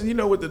Jefferson. You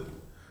know what the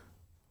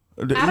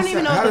I don't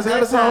even know how what does the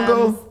the song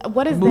go?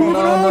 What is Moving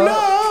that? on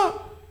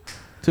up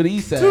to the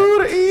east side. to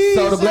the east.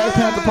 So the Black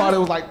side. Panther Party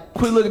was like,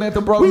 quit looking at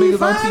the broke We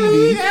niggas on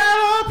finally TV.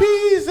 got a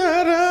piece of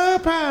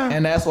the pie.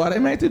 And that's why they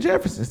made the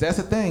Jeffersons. That's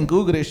the thing.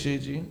 Google this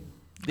shit, G.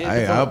 Did the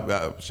Hey,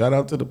 fuck- shout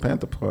out to the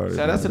Panther Party.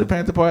 Shout out to the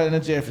Panther Party and the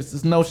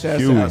Jeffersons. No shout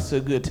Huge. out to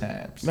Good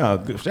Times.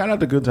 No, shout out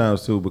to Good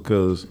Times too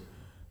because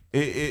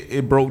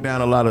it broke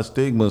down a lot of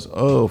stigmas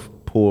of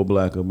poor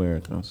Black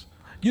Americans.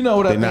 You know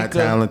what They're I not think?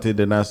 talented.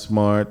 They're not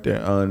smart.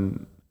 They're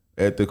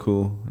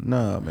unethical.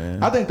 Nah,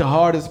 man. I think the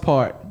hardest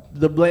part,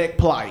 the black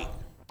plight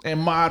and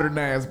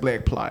modernized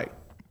black plight,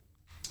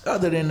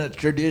 other than the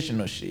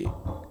traditional shit,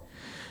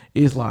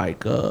 is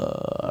like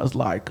it's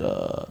like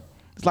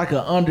an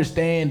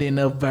understanding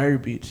of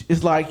verbiage.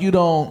 It's like you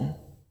don't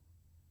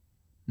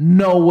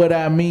know what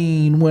I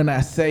mean when I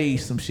say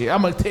some shit.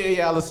 I'm gonna tell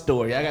y'all a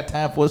story. I got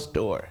time for a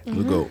story.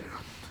 Let's go.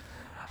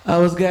 I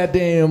was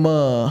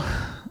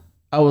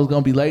I was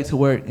gonna be late to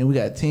work, and we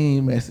got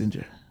Team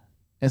Messenger,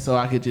 and so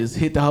I could just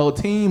hit the whole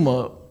team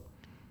up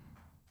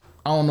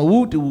on the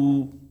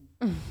whoop-de-whoop.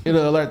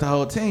 It'll alert the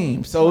whole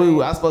team.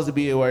 So I was supposed to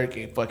be at work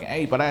at fucking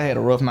 8, but I had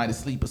a rough night of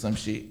sleep or some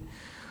shit.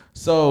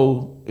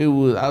 So I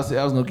was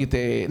gonna get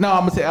there. No, I'm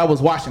gonna say I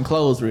was washing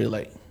clothes real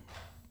late.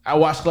 I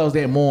washed clothes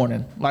that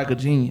morning like a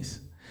genius,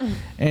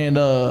 and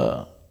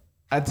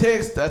I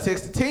text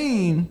the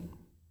team,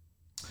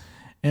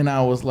 and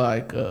I was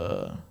like,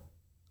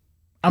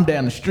 I'm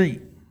down the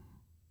street.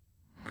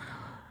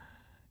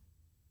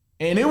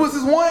 And it was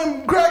this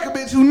one cracker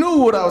bitch who knew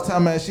what I was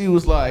talking about. She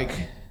was like,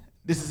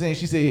 she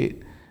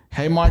said,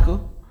 hey,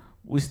 Michael,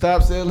 we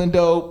stopped selling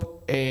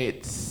dope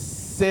at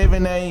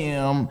 7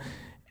 a.m.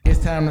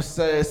 It's time to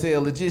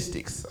sell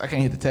logistics. I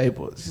can't hit the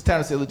table. It's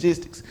time to sell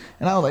logistics.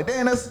 And I was like,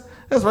 damn, that's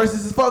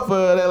racist as fuck for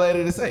that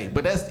lady to say.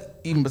 But that's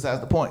even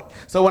besides the point.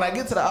 So when I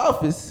get to the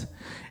office,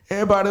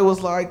 everybody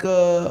was like,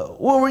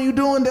 what were you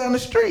doing down the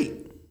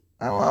street?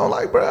 I was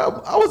like,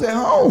 bro, I was at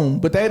home.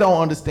 But they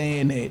don't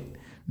understand that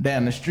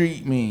down the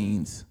street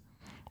means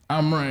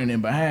I'm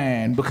running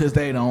behind because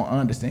they don't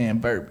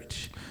understand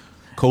verbiage.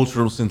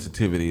 Cultural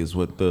sensitivity is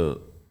what the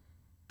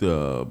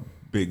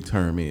big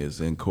term is,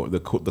 and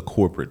the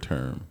corporate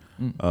term.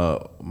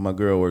 My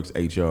girl works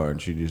HR, and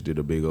she just did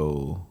a big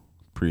old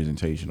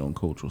presentation on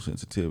cultural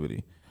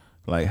sensitivity,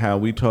 like how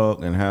we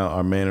talk and how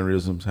our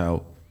mannerisms.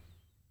 How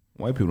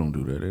white people don't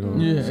do that. They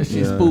don't. Yeah,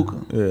 she's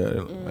spooking.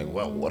 Yeah, like,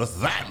 well, what does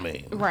that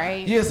mean?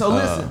 Right. Yeah. So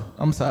listen,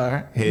 I'm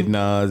sorry. Head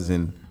nods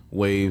and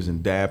waves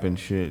and dap and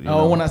shit.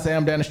 When I say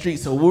I'm down the street,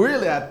 so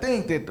really I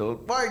think that the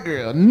white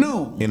girl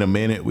knew. In a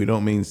minute, we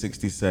don't mean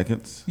 60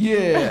 seconds.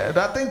 Yeah,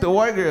 I think the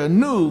white girl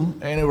knew,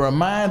 and it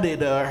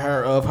reminded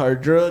her of her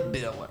drug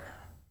dealer.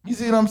 You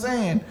see what I'm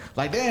saying?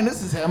 Like, damn,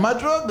 this is how my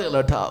drug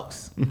dealer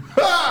talks.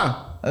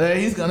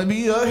 He's gonna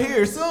be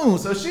here soon.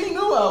 So she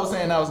knew I was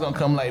saying I was gonna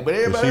come late, but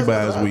everybody she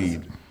buys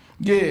weed.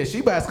 Yeah,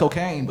 she buys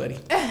cocaine, buddy.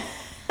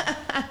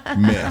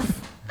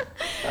 Meth.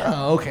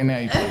 Oh, okay, now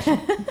you pushing.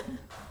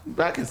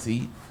 I can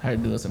see her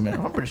doing some meth.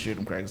 I'm pretty sure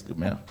them crackers do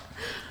meth.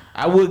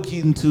 I would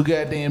get into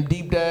goddamn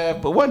deep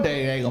dive, but one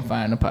day they gonna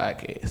find the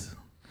podcast.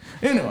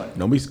 Anyway.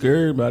 Don't be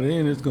scared. By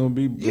then it's gonna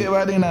be. Yeah,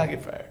 by then I'll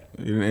get fired.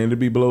 And to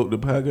be the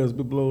podcast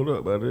be blowed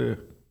up by then.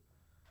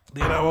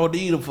 Then I won't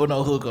need them for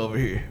no hook over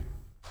here.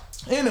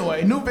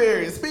 Anyway, new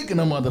variant. Speaking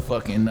of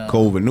motherfucking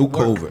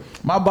COVID.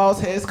 My boss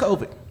has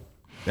COVID.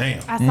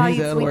 Damn. I saw He's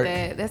you out of tweet work.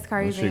 that. That's That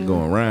crazy. shit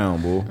going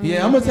around, boy.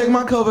 Yeah, I'm gonna take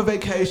my COVID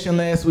vacation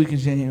last week in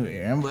January.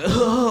 I'm like,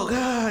 oh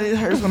God, it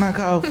hurts when I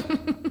cough.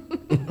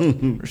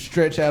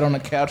 Stretch out on the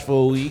couch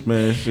for a week.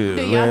 Man, shit.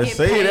 Do y'all Man, get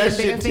say paid that shit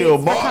benefits till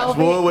for March, COVID?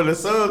 boy, when the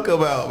sun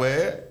come out,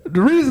 man.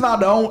 The reason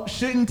I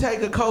shouldn't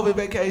take a COVID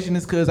vacation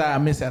is because I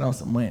miss out on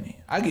some money.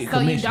 I get So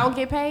commission. you don't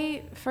get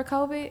paid for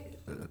COVID?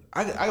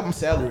 I'm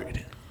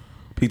salaried.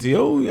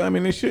 PTO, I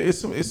mean, it's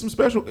some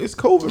special. It's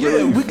COVID. Yeah,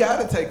 relief. we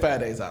gotta take 5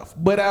 days off.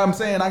 But I'm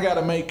saying I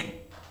gotta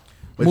make.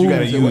 But you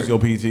gotta moves at use work. your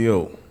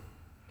PTO.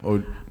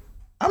 Or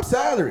I'm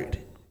salaried.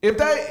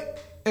 If I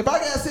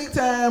got sick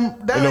time, that It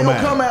ain't don't gonna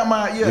matter. come out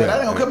my Yeah, that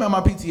ain't gonna come out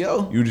my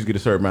PTO. you just get a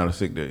certain amount of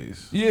sick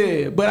days.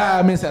 Yeah, but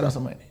I miss out on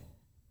some money.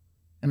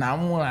 And I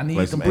need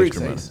Like some some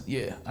bricks. extra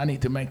Yeah, I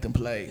need to make them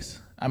plays.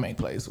 I make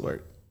plays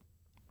work.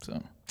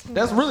 So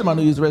that's really my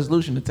New Year's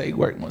resolution, to take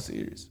work more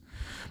serious.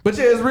 But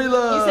yeah, it's real.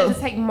 You said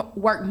to take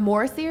work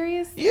more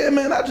serious? Yeah,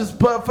 man,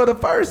 but for the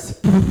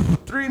first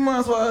 3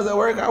 months while I was at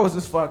work, I was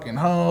just fucking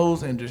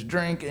hoes and just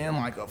drinking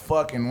like a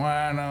fucking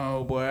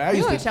wino, boy.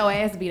 You get your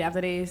ass beat after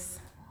this.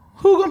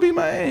 Who gonna beat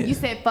my ass? You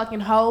said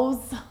fucking hoes,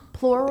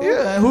 plural?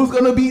 Yeah, and who's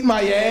gonna beat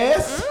my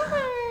ass?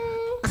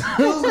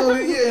 Mm-hmm. Who's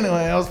gonna? Yeah,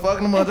 anyway, I was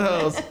fucking a bunch of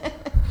hoes,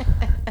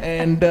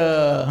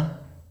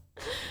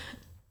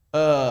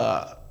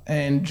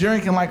 and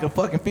drinking like a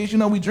fucking fish. You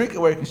know, we drink at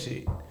work and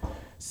shit.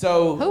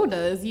 So Who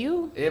does?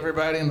 You?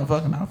 everybody in the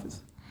fucking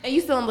office. Are you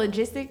still in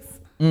logistics?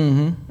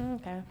 Mm-hmm.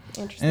 Okay,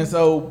 interesting. And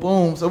so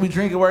boom, so we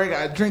drink at work.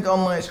 I drink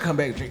on lunch, come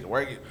back, drink at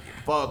work, get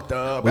fucked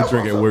up. We That's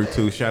drink what's at up, work man.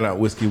 too. Shout out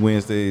Whiskey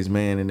Wednesdays,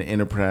 man, in the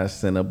Enterprise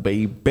Center,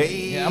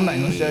 baby. Yeah, I'm not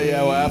gonna show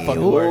y'all where I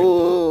fucking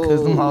work,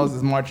 cause them hoes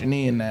is marching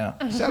in now.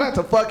 Shout out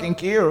to fucking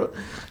Kira,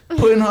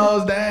 putting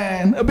hoes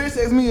down. A bitch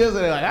texted me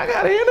yesterday like, I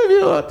got an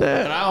interview out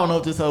there. And I don't know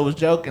if this hoe was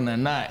joking or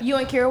not. You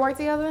and Kira work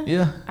together?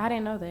 Yeah, I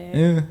didn't know that.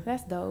 Yeah.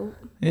 That's dope.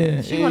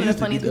 yeah. She it one of used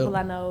the to be funniest people dope.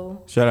 I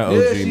know. Shout out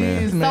Yeah, OG, she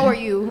man. is, man. So are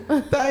you.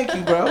 Thank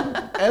you, bro.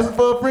 Asking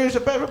for a friend,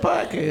 your favorite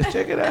podcast.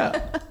 Check it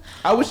out.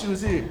 I wish she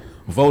was here.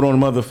 Vote on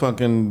the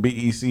motherfucking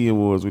BEC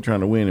awards. We're trying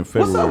to win in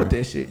February. What's up with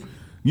that shit?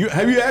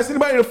 Have you asked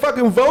anybody to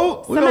fucking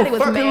vote? We Somebody gonna was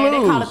fucking mad. They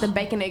lose. called it the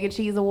Bacon, Egg, and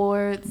Cheese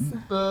Awards.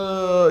 My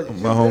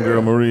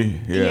homegirl Marie.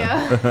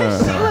 Yeah. She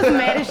was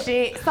mad as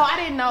shit. So I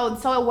didn't know.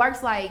 So it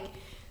works like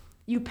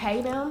you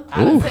pay them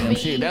I done to damn be.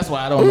 shit. That's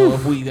why I don't know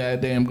if we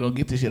goddamn gonna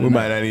get this shit. We or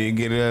might not. not even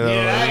get it.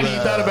 Yeah, I ain't even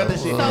thought about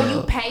this shit. So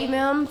you pay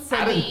them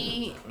to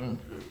be.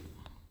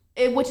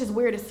 Which is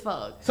weird as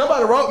fuck.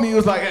 Somebody wrote me. It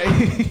was like,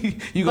 hey,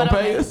 you gonna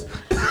But pay okay. us?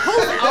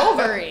 Who's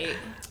over it?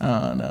 I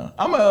don't know.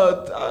 I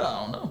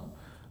don't know.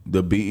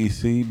 The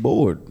BEC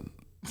board.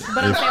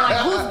 But I'm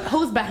saying, like,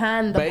 who's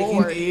behind the Bacon,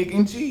 board? egg,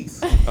 and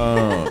cheese.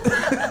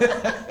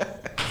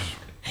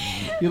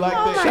 You like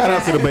that? Shout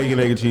out to the Bacon,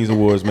 Egg, and Cheese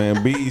Awards,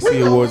 man. BEC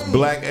Awards,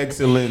 Black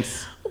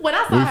Excellence. When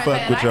I We saw her, fuck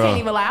man, with I y'all. can't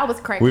even lie. I was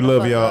cracking. We the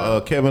love fuck y'all.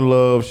 up. Kevin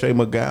Love, Shay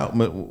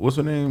McGowan. What's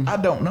her name? I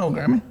don't know,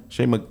 Grammy.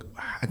 Shay Mc.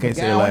 I can't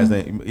say her last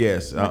name.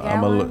 Yes,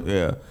 I'm a. McGowan?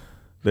 Yeah,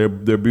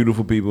 they're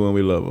beautiful people and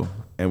we love them,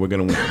 and we're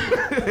gonna win.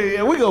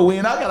 Yeah, we gonna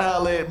win. I gotta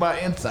holler at my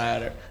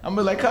insider. I'm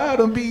be like, call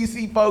them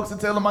BEC folks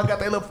and tell them I got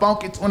that little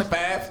funky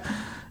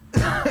 25.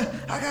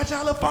 I got y'all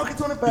little funky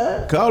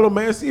 25. Call them,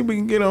 man. See if we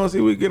can get on. See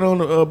if we can get on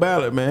the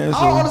ballot, man.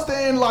 I don't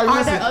understand. Like, Are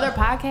listen, there other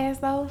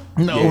podcasts though?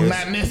 no, Yes.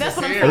 not necessarily. That's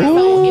what I'm saying.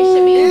 So it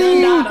should be a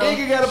Iggy, done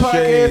Iggy got a podcast.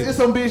 Shade. It's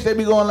some bitch that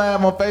be going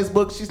live on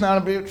Facebook. She's not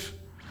a bitch.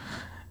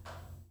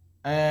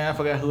 And I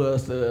forgot who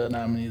else the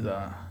nominees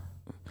are.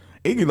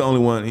 Iggy's the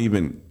only one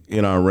even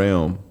in our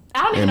realm.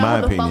 I don't even in know my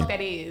who the opinion. fuck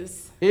that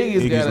is.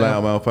 Iggy's Iggy's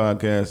got Loudmouth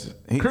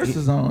podcast. Chris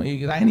is on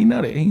Iggy's. I ain't even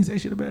know that. He didn't say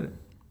shit about it.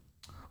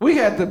 We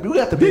got the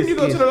Didn't you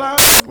go to the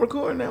live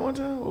recording that one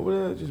time? Or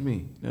was that just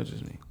me? That's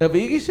just me. of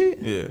Iggy shit?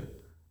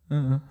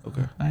 Yeah.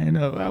 Okay. I ain't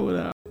know. I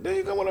would. Then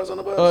you come with us on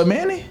the bus.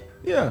 Manny?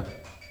 Yeah.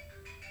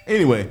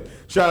 Anyway,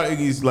 shout out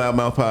Iggy's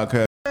Loudmouth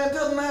podcast. Man,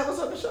 tell them to have us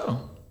on the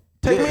show.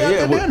 Take me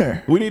out to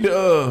dinner. We need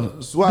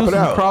to swap Do it some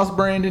out. cross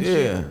branding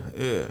shit.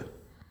 Yeah, yeah.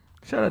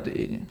 Shout out to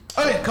Iggy.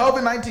 Oh yeah,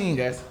 COVID-19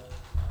 guys.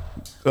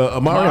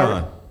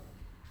 Amarion.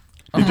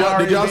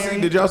 Amari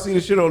Did y'all see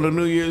the shit on the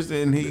New Year's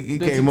and he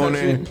The came on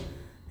TikTok there? shit.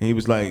 He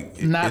was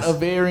like, Not it's- a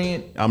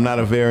variant. I'm not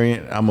a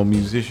variant. I'm a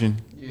musician.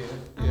 Yeah,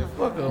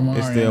 fuck Amari.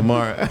 It's the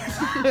Amari.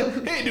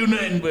 He ain't do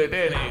nothing but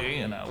that nigga,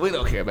 you know. We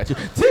don't care about you.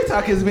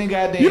 TikTok has been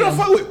goddamn. You don't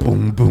fuck with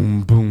boom,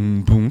 boom,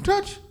 boom, boom,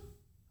 touch.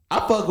 I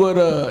fuck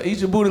with Eat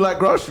Your Booty Like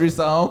Grocery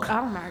song.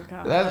 Oh my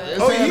god.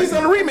 Oh, he's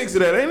on the remix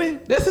of that, ain't he?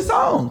 That's his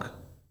song.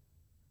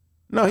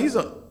 No, he's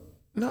a.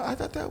 No, I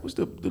thought that was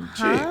the chick.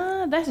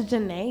 Huh? That's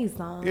Janae's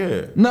song.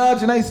 Yeah. No,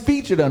 Janae's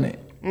featured on it.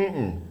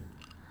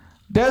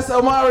 That's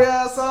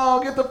Omarion's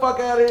song. Get the fuck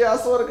out of here. I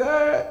swear to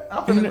God.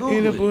 I'm finna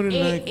Google it.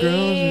 It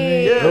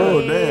Yeah.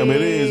 Oh, damn,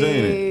 it is,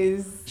 ain't it?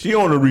 is. She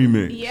on the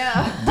remix.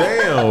 Yeah.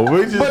 Damn,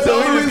 we just But the so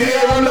we only just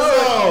reason gave I him the know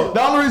it, song.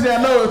 the only reason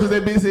I know it is because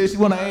that bitch said she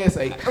want an ass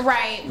ate.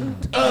 Right.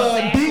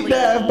 Deep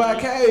Dive by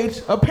Cage.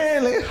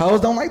 Apparently,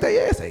 hoes don't like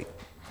their ass ate.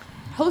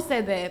 Who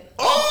said that?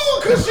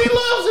 Oh, cause she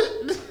loves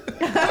it.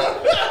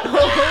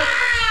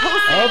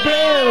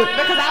 Apparently.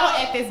 Because I will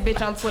at this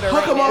bitch on Twitter Oh,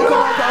 right come now. on, hold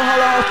on.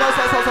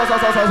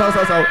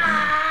 So.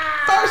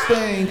 First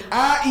thing,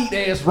 I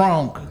eat ass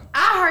wrong.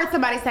 I heard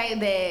somebody say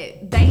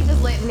that they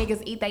just let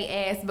niggas eat their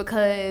ass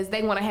because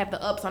they want to have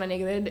the ups on a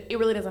nigga. It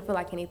really doesn't feel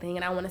like anything,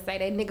 and I want to say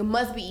that nigga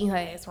must be eating her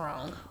ass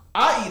wrong.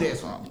 I eat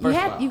ass wrong. First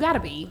of all. You gotta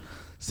be.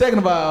 Second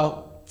of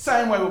all,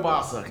 same way with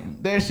ball sucking.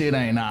 That shit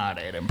ain't all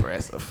that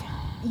impressive.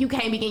 You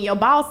can't be getting your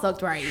balls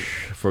sucked right.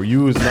 For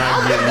you is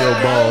not getting your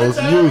balls.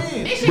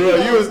 This shit Bro,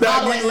 be you is going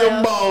not all the getting way your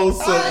left. balls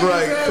sucked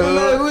right,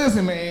 cuz.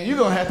 Listen, man, you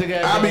gonna have to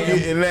get. I be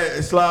getting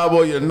that slob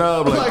on your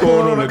knob like Like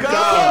corn on on the the cob,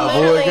 cob. boy.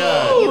 Literally,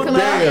 God you can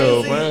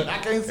damn, see- man. I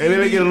can't see And then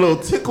they me. get a little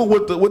tickle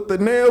with the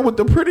nail, with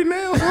the pretty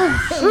nails.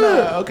 Oh, shit.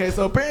 Nah, okay,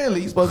 so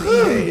apparently you supposed to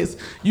eat ass.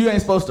 You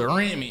ain't supposed to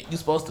rim it. You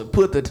supposed to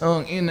put the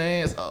tongue in the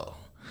asshole.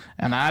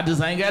 And I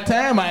just ain't got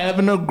time. I have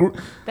no group.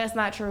 That's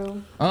not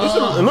true. It's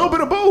a little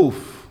bit of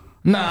both.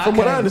 Nah, From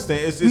what I can't.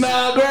 understand, it's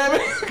Nah, grab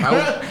it.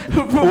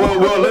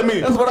 well, let me.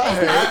 That's what I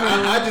heard.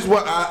 I just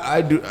want.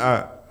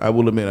 I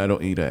will admit I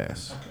don't eat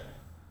ass.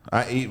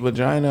 I eat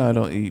vagina. I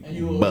don't eat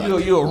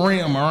butt. You'll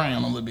rim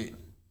around a little bit.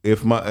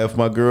 If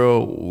my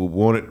girl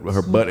wanted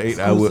her butt ate,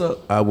 Scoots up.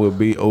 I would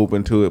be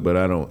open to it, but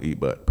I don't eat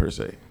butt per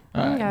se.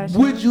 All right. Gotcha.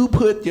 Would you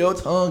put your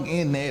tongue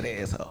in that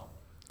asshole?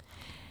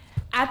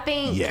 I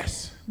think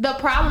Yes. the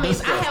problem is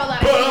I have a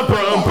lot of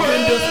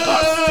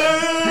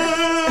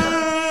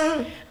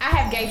I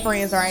have gay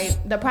friends, right?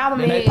 The problem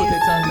Then they is put their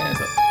tongue in the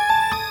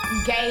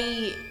asshole.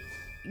 gay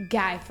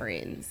guy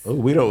friends. Oh,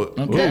 we don't.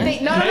 Okay.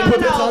 No, They put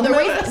their tongue in the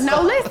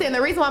asshole. Listen.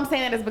 The reason why I'm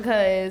saying that is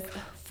because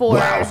for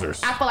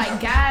Wowzers. I feel like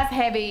guys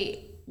have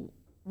it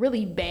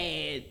really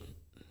bad.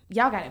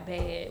 Y'all got it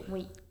bad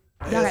when y'all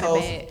got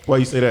Assholes. it bad. Why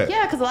you say that?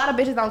 Yeah, because a lot of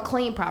bitches don't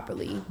clean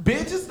properly,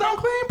 Bitches don't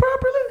clean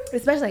properly?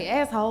 especially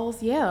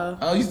assholes. Yeah,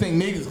 Oh, you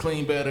think niggas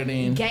clean better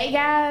than... gay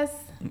guys.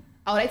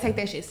 Oh, they take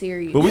that shit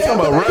serious. But we Yeah,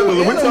 talking but about they do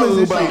regular. We talking animals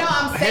and about shit. No,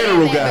 I'm saying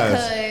hetero that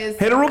guys. because-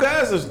 Hetero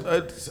guys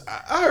is.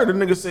 I heard a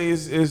nigga say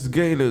it's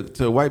gay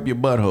to wipe your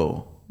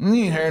butthole. You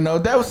ain't heard no.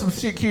 That was some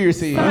shit Kier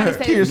said. Somebody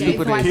said Kier it's gay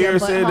stupid to wipe ass. your Kier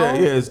said that.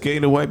 butthole? Yeah, it's gay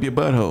to wipe your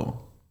butthole.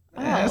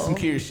 Yeah, that's some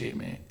Kier shit,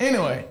 man.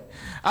 Anyway,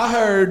 I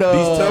heard...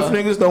 These tough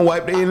niggas don't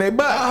wipe they in their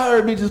butt. I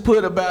heard bitches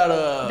put about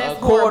a That's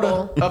quarter,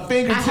 horrible. a I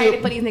hate it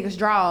fingertip. for these niggas'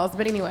 draws,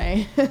 but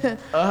anyway.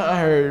 I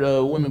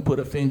heard women put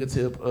a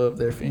fingertip of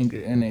their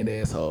finger in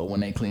their asshole when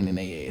they cleaning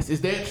their ass.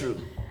 Is that true?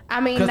 I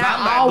mean, 'Cause not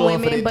I'm not all going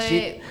for women, that but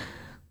shit.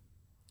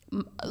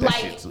 That like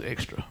shit's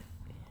extra.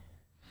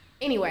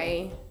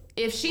 anyway,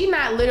 if she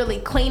not literally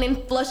cleaning,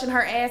 flushing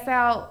her ass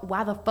out,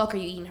 why the fuck are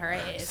you eating her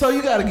ass? So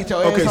you gotta get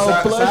your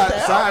asshole flushed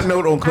out. Side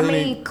note on I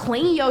cleaning. mean,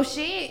 clean your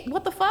shit.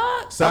 What the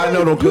fuck? Side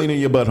note on cleaning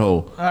your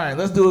butthole. All right,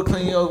 let's do a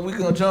clean. We're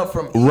gonna jump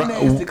from eating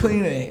ass to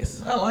clean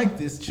ass. I like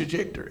this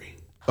trajectory.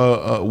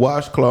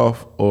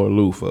 Washcloth or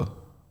loofah?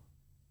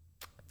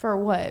 For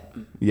what?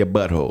 Your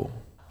butthole.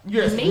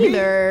 Yes,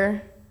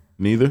 Neither.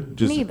 Neither?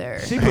 Just Neither.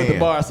 She put the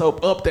bar of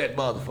soap up that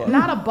motherfucker.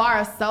 Not a bar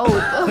of soap.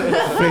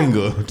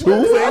 finger. Two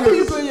How do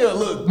you fingers? clean your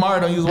look?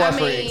 Mara don't use wash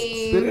I rags. mean-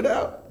 Spit it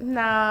out.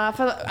 Nah,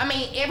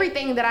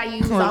 everything that I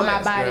use on my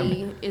Relax,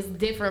 body is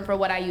different from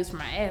what I use for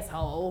my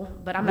asshole.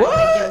 But I'm not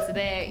gonna get into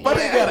that. But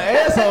you got an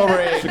asshole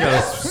rag. She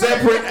got a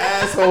separate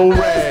asshole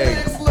rag.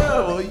 Next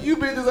level. You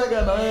bitches ain't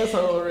got no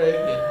asshole rag.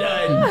 You're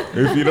done.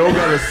 If you don't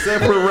got a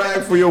separate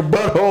rag for your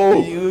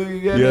butthole,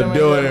 you're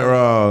doing it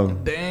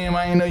wrong. Damn,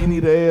 I ain't know you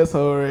need an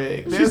asshole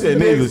rag. She That's said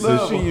the nigga, next so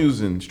level. she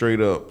using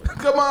straight up.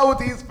 Come on with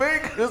these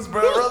fingers,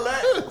 bro.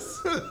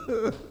 Relax.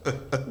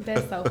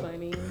 That's so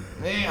funny.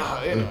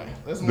 Yeah. Anyway,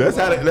 let's move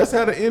That's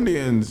how the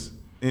Indians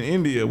in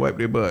India wipe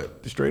their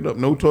butt. Straight up,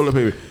 no toilet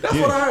paper. That's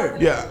what I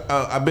heard. Yeah,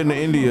 I've been to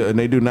India and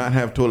they do not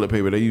have toilet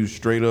paper. They use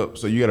straight up,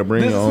 so you got to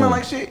bring Does it your smell own.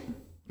 like shit?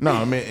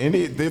 No, man,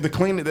 they're the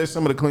cleanest. They're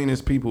some of the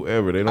cleanest people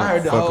ever. They don't. I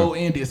heard the fuck whole a-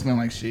 India smell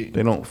like shit.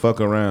 They don't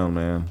fuck around,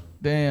 man.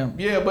 Damn.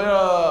 Yeah, but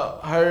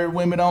I heard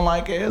women don't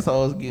like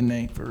assholes getting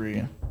ate for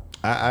real.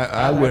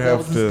 I would heard that have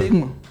was a to.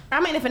 stigma. I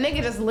mean, if a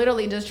nigga just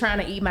literally just trying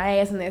to eat my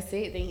ass and that's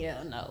it, then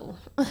yeah, no.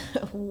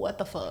 What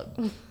the fuck?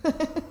 I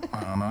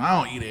don't know.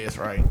 I don't eat ass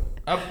right.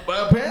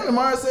 But apparently,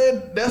 Mara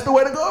said that's the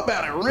way to go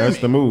about it. Remy. That's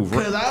the move.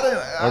 Cause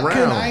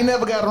Around. I ain't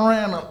never got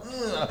around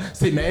them.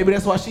 See, maybe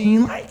that's why she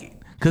ain't like it.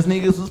 Cause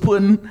niggas was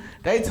putting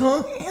they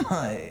tongue in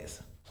her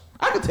ass.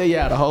 I can tell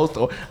y'all the whole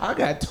story. I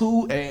got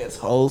 2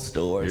 asshole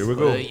stories. Here we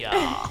go. for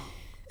y'all.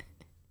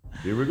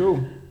 Here we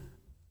go.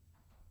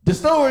 The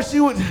story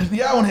y'all want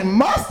to hear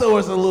my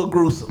story's a little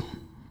gruesome.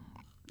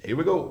 Here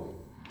we go.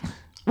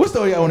 What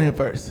story y'all want to hear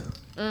first?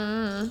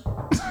 The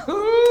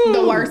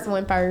worst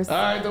one first. All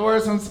right, the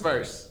worst one's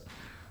first.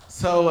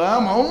 So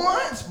I'm on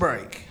lunch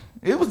break.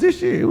 It was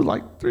this year. It was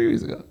like 3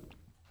 weeks ago.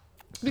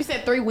 You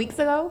said 3 weeks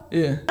ago?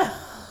 Yeah.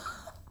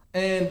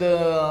 And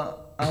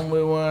I'm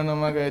with one of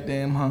my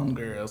goddamn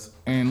homegirls,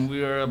 and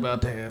we are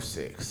about to have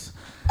sex.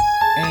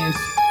 And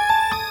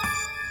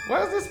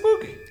why is this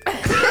spooky?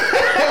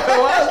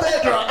 Why is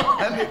that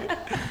drop?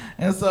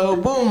 And so,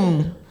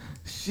 boom,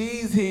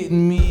 she's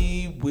hitting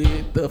me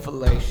with the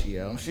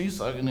fellatio. She's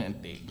sucking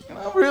that dick. And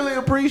I'm really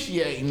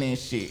appreciating that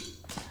shit.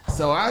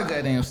 So I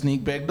goddamn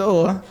sneak back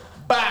door.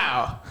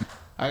 Bow.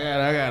 I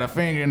got a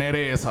finger in that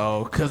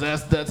asshole, cause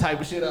that's the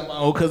type of shit I'm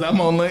on, cause I'm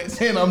on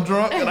lunch and I'm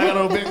drunk and I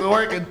gotta go back to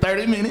work in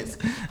 30 minutes.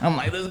 I'm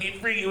like, let's get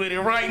freaky with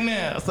it right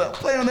now. So I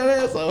play on that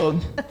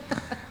asshole.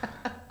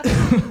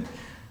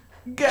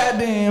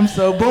 Goddamn,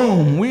 so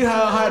boom, we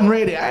hot and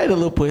ready. I ate a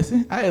little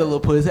pussy. I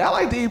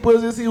like to eat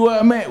pussy to see where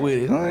I'm at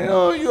with it. Like,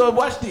 oh, you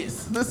watch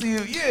this. Let's see.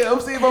 I'm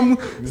see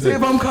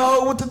if I'm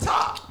cold with the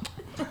top.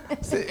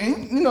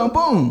 And,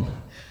 boom.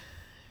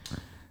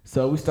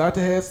 So we start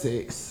to have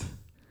sex.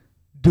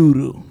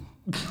 Doo-doo.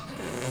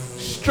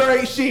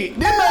 Straight shit.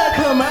 Did not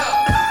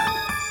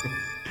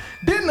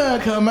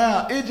come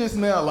out. It just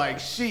smelled like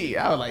shit.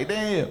 I was like,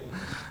 damn.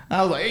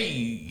 I was like, hey,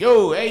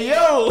 yo.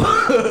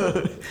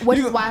 Which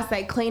is why I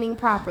say cleaning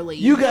properly.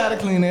 You gotta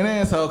clean that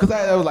asshole. Cause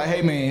I was like,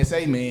 hey man,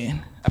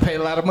 I paid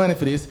a lot of money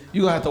for this.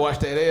 You gonna have to wash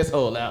that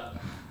asshole out.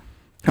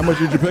 How much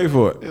did you pay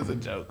for it? It's a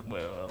joke.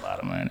 Well, a lot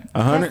of money. That's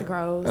 100?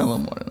 gross. A little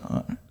more than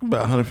 100. About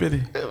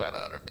 150. About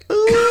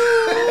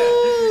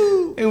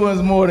 150. It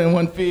was more than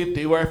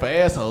 150 worth of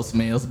asshole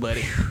smells,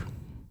 buddy.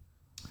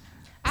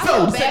 I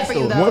feel bad for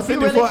you though. If you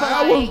 150 really for feel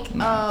an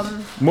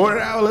like, More than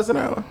an hour, less than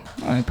an hour.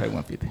 I ain't pay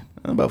 150.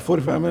 About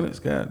 45 minutes.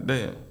 God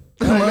damn.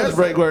 Lunch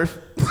break worth.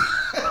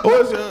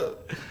 Was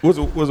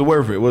it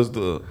worth it? Was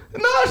the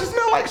No, she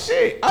smelled like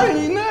shit. I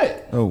didn't eat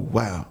nut. Oh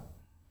wow.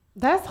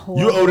 that's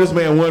horrible. You owe this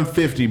man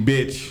 150,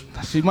 bitch.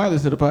 She might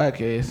listen to the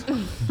podcast.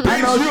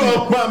 Bitch, you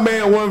owe my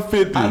man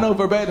 150. I know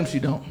verbatim she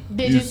don't.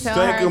 Did You you tell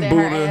her stinking that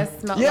Buddha. her ass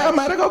smelled Yeah, I like?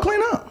 might have go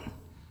clean up.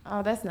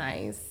 Oh, that's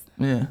nice.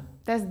 Yeah.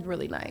 That's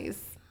really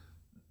nice.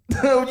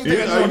 What you think Yeah,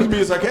 I I just was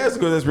being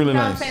sarcastic. That's really You know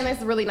what I'm nice. saying?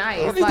 That's really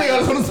nice. You think I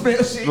just want to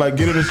smell shit? Like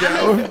get in the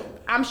shower.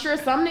 I'm sure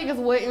some niggas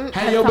wouldn't.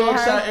 Have have your told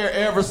backside her.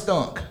 air ever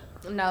stunk?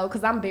 No,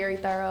 because I'm very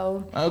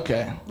thorough.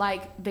 Okay.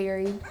 Like,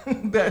 very,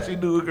 That you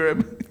do it, girl.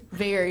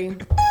 very.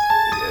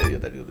 Yeah,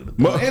 that you do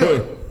it.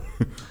 Anyway.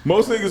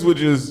 Most niggas would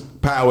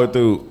just power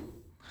through.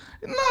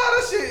 Nah,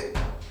 that shit.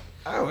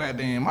 Oh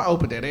goddamn! I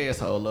opened that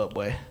asshole up,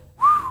 boy.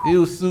 It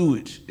was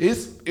sewage.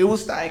 It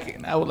was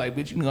stinking. I was like,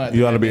 bitch, you know.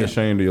 You ought to be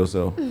ashamed of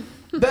yourself.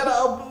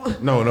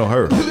 No,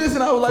 her.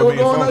 Listen, I was like, For what's being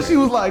going on? funky. She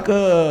was like,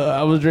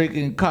 I was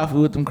drinking coffee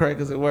with them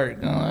crackers at work.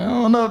 I'm like, I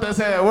don't know if that's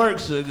how it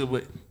works, sugar,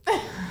 but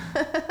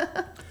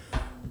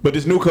But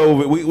this new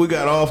COVID, we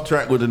got off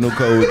track with the new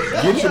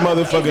COVID. Get your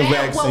motherfucking Is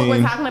that what we were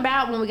vaccine. talking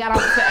about when we got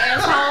off the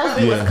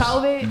assholes? It was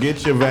COVID?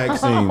 Get your Oh,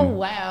 vaccine.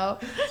 wow.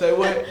 say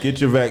what? Get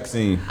your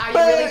vaccine. Are you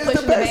Man, really is the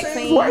pushing the vaccine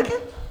vaccine? working?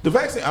 The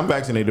vaccine. I'm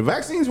vaccinated. The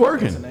vaccine's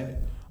working.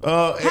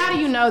 How do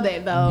you know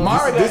that though?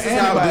 Mara got This is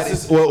how. antibodies.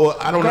 This is. Well,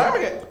 I don't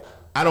Mara know. got-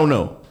 I don't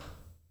know.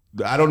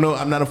 I don't know.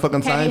 I'm not a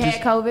fucking Have you scientist.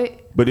 had COVID?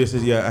 But this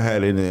is I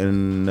had it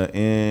in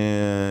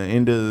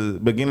the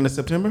beginning of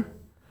September,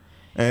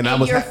 and I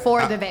And was you're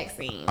for the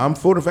vaccine. I'm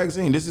for the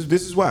vaccine. This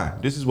is why.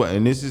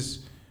 And this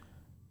is.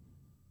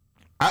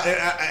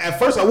 At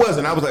first I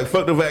wasn't. I was like,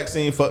 fuck the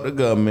vaccine, fuck the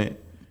government,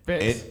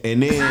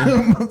 and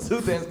then Two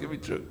things can be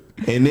true.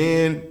 and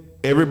then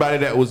everybody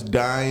that was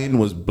dying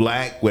was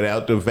black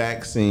without the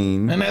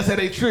vaccine. And that's how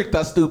they tricked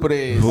our stupid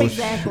ass. Well,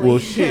 Exactly. well,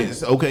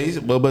 shit. Okay,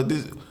 but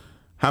this.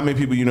 How many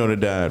people you know that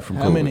died from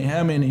How COVID? many?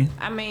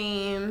 I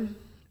mean,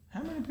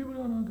 How many people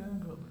don't know got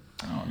COVID?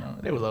 I don't know.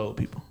 They was old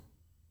people.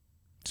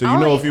 So you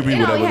know a few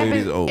people that were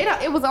ladies old.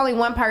 It was only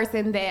one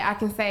person that I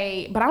can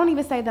say, but I don't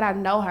even say that I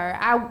know her.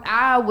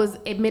 I was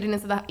admitted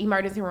into the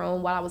emergency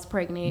room while I was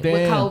pregnant with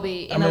Damn. COVID,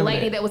 I and a remember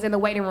lady that. that was in the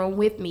waiting room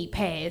with me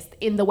passed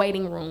in the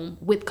waiting room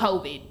with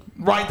COVID.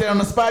 Right there on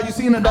the spot. You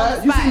seen her On die?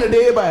 the You spot. seen the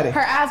dead body?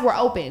 Her eyes were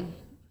open.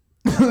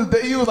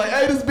 You was like,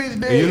 hey, this bitch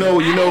dead. You know,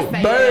 I didn't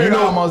say Bird you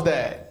know- almost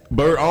died.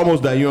 Bird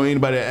almost died. You know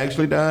anybody that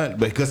actually died?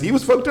 Because he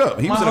was fucked up.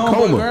 He was in a My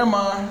coma.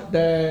 grandma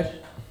died.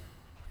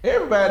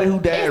 Everybody who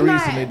died It's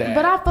recently not, died.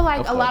 but I feel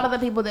like a Of lot of the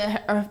people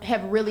that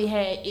have really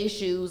had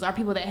issues are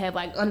people that have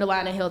like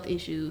underlying health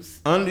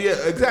issues. Yeah,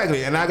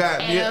 exactly. And I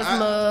got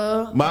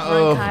Asthma, my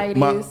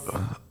bronchitis.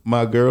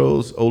 my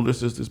girl's older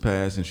sister's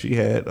passed, and she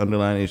had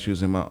underlying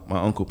issues, and my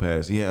uncle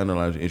passed. He had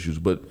underlying issues,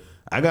 but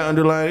I got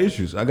underlying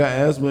issues. I got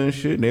asthma and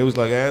shit, and they was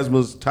like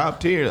asthma's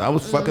top tier. I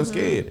was fucking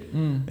scared,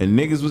 and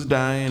niggas was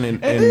dying, and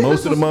then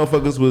most this of the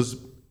motherfuckers was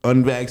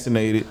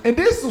unvaccinated. And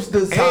this was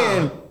the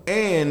time.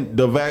 And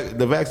the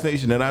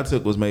vaccination that I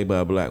took was made by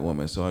a black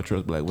woman, so I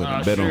trust black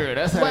women. Bet Sure, on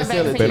that's how What they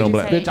sell it. vaccine Bet on did you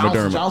black. take?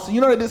 Johnson, Moderna. Johnson.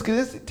 You know they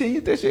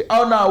discontinued that shit?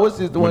 Oh, no, what's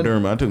this? The one?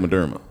 Moderna. I took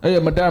Moderna. Oh, yeah,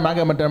 Moderna. I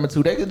got Moderna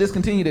too. They could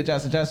discontinue that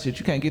Johnson shit.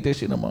 You can't get that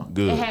shit no more.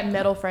 Good. It had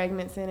metal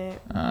fragments in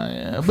it.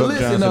 Yeah. But Fuck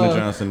listen, Johnson and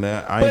Johnson.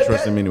 That I ain't but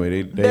trust that- them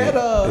anyway. They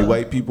that,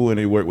 white people and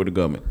they work with the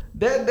government.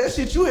 that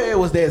shit you had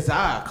was that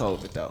Zod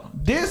COVID though.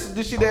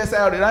 The shit that's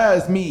out there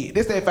is me.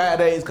 This that 5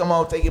 days. Come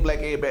on, take your black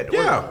head back to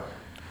work.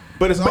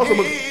 But it's But also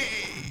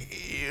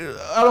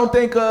I don't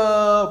think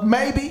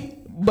maybe,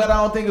 but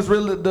I don't think it's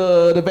really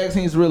the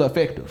vaccine is really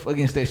effective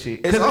against that shit.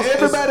 It's Because also-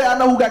 everybody I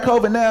know who got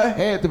COVID now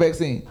had the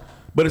vaccine.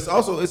 but it's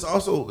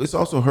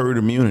also herd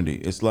immunity.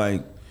 It's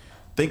like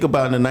think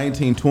about in the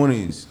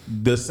 1920s,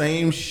 the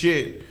same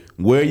shit.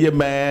 Wear your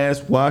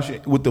mask, wash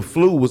it. With the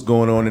flu was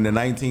going on in the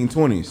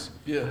 1920s.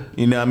 Yeah.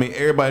 You know what I mean?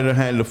 Everybody that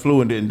had the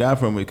flu and didn't die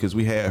from it because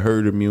we had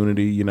herd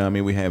immunity. You know what I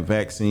mean? We had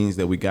vaccines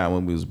that we got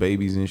when we was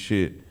babies and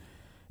shit.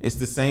 It's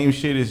the same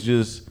shit. It's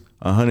just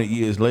 100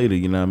 years later.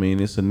 You know what I mean?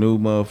 It's a new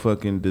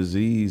motherfucking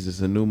disease.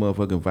 It's a new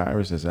motherfucking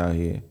virus that's out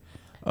here.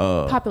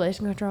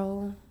 Population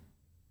control.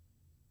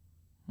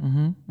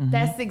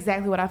 That's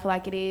exactly what I feel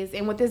like it is.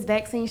 And with this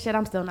vaccine shit,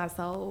 I'm still not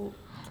sold.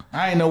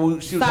 I ain't know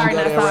she was Sorry,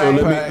 gonna go not that sorry.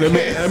 way. So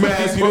let me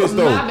ask you this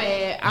though. My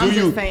bad. I'm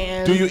just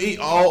saying. Do you eat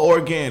all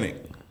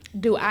organic?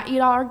 Do I eat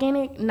all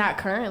organic? Not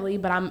currently,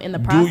 but I'm in the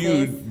Do process.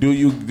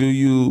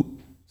 you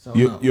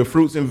your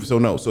fruits and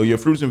so your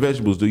fruits and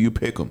vegetables, do you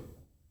pick them?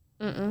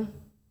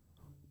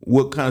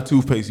 What kind of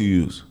toothpaste you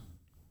use?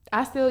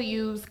 I still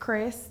use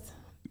Crest,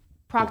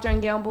 Procter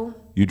and Gamble.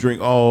 You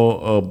drink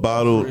all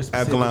bottled For a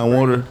specific alkaline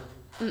water?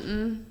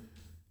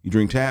 You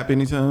drink tap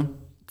anytime?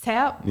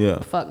 Tap? Yeah.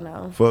 Fuck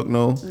no. Fuck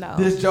no. No.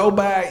 Does Joe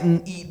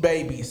Biden eat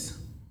babies?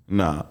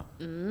 Nah.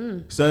 So you know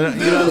what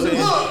I'm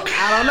saying?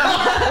 I don't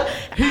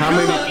know. How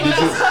many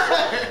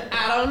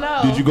I don't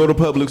know. did you go to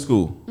public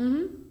school?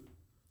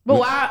 But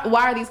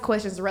why are these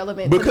questions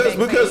relevant? Because to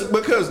the vaccine?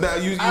 because now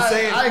you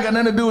saying I ain't got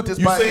nothing to do with this.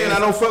 you saying I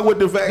don't fuck with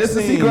the This is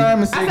vaccine. C.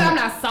 Grimes I said I'm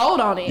not sold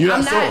on it. You're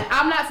I'm not not. sold.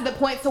 I'm not to the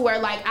point to where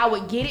like I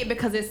would get it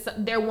because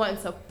they're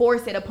wanting to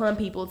force it upon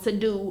people to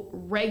do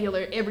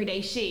regular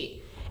everyday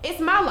shit. It's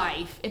my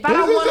life. If I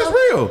don't want That's to,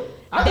 real.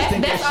 I just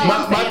think that's that all shit-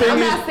 I'm my saying. thing I'm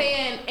is- not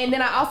saying, and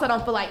then I also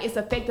don't feel like it's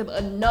effective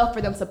enough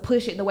for them to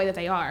push it the way that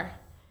they are.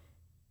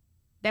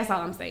 That's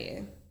all I'm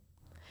saying.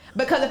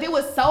 Because if it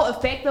was so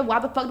effective, why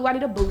the fuck do I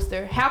need a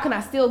booster? How can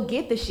I still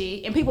get the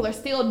shit and people are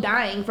still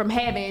dying from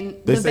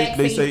having the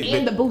vaccine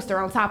and the booster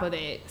on top of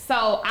that?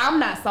 So I'm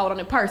not sold on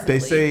it personally. They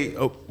say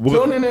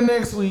Tune in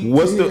next week.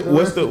 what's to hear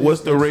rest of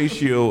what's this. the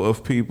ratio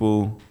of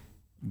people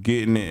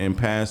getting it and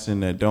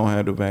passing that don't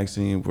have the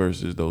vaccine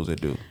versus those that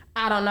do?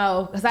 I don't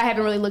know because I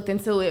haven't really looked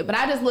into it, but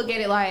I just look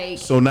at it like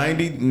So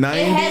 90 it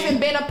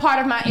hasn't been a part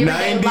of my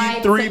everyday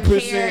life to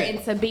 93%. care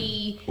and to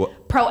be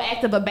What?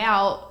 proactive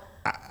about.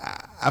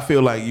 I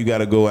feel like you got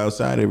to go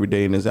outside every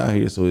day and it's out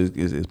here, so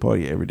it's part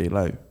of your everyday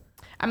life.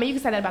 I mean, you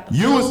can say that about the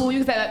You flu. was-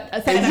 You can say that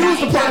and about you was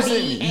the HIV. person-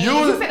 and you you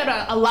was- can say that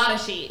about a lot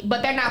of shit.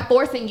 But they're not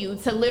forcing you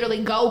to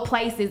literally go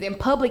places in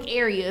public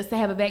areas to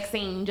have a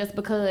vaccine just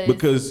because.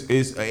 Because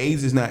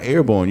AIDS is not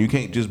airborne. You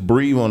can't just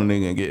breathe on a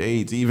nigga and get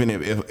AIDS, even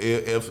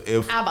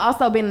if I've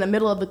also been in the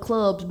middle of the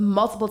clubs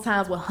multiple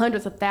times with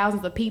hundreds of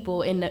thousands of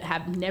people and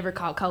have never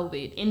caught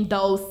COVID in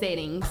those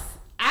settings.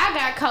 I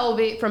I got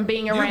COVID from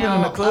being You've around been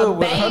in the club a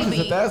with hundreds of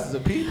baby. thousands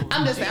of people.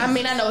 I'm just. I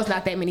mean, I know it's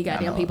not that many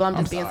goddamn people. I'm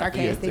just being sorry.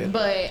 sarcastic, Yeah.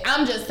 but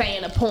I'm just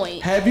saying a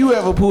point. Have you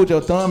ever pulled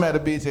your thumb at a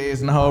bitch ass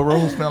and the whole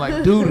room smell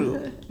like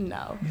doo-doo?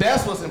 No,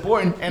 That's what's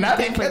important. And I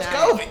didn't catch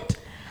Definitely COVID.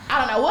 I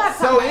don't know. We'll have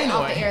to So talk about it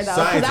off the anyway, air though,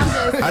 because I'm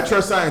Scientists. just. I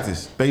trust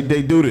scientists.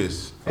 They do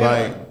this.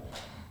 Like,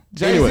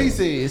 Jay-Z Anyway.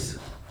 says.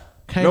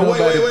 Can't no, wait.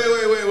 nobody-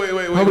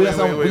 Oh, we got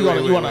something.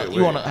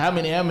 You wanna, how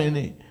many? How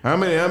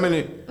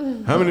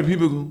many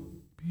people gonna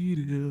be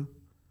there?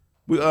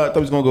 We thought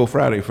we was gonna go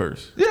Friday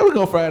first. Yeah, we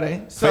go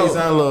Friday. So,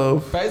 Faison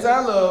Love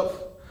Faison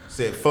Love.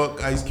 said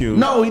fuck Ice Cube.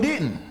 No, he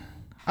didn't.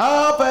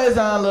 All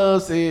Faison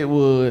Love said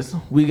was,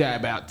 we got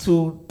about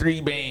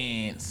 2-3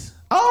 bands.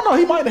 I don't know,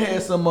 he might have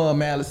had some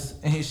malice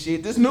in his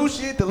shit. This new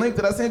shit, the link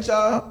that I sent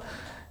y'all,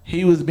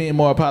 he was being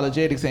more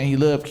apologetic saying he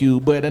loved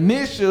Cube. But the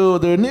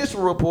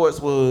initial reports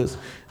was,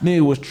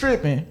 nigga was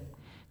tripping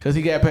because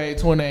he got paid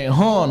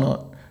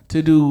 $2,800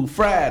 to do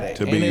Friday.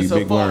 To and be it's a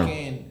Big Worm.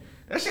 fucking,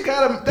 that shit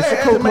got That's a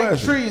had cool to make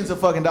classic. trillions of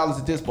fucking dollars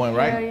at this point,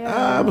 right? Hell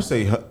yeah. I would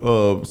say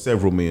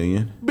several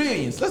million.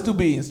 Billions. Let's do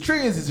billions.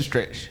 Trillions is a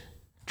stretch.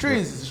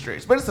 Trillions is a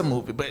stretch, but it's a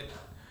movie. But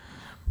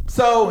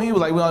so he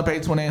was like, we only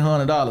paid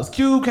 $2,800.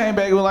 Cube came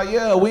back and was like,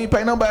 yeah, we ain't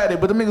pay nobody,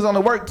 but the niggas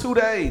only worked 2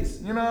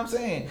 days. You know what I'm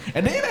saying?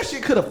 And then that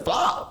shit could have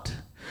flopped.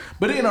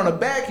 But then on the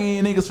back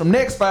end, niggas from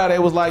next Friday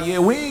was like, yeah,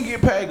 we ain't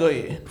get paid. Go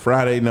ahead.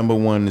 Friday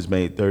 #1 has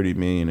made $30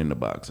 million in the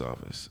box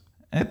office.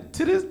 And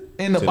to this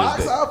in the To this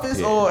box day, office,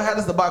 yeah. or how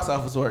does the box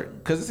office work?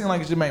 Because it seems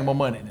like it should make more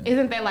money. Than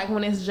Isn't that like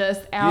when it's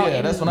just out? Yeah,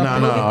 in that's when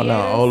I'm No, thinking.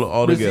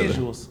 all together.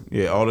 Residuals.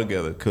 Yeah, all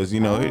together. Because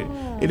you know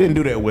it didn't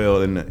do that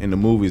well in the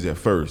movies at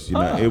first. You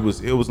know, Oh.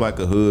 it was like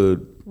a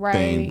hood Right.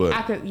 thing, but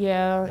I could.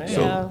 Yeah.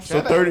 so Yeah.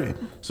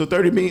 so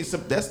 30 million.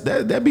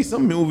 That'd be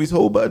some movies'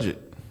 whole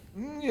budget.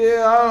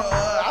 Yeah,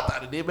 I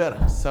thought it did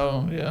better.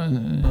 So yeah,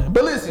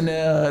 but listen,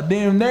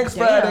 then next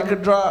Friday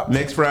could drop,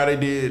 Next Friday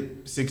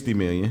did 60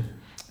 million.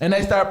 and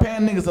they start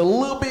paying niggas a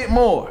little bit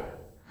more.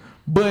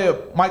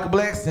 But Michael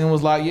Blackson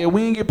was like, "Yeah,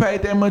 we didn't get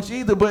paid that much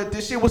either, but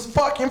this shit was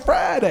fucking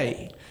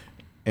Friday."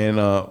 And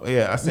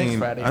yeah, I seen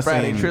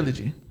Friday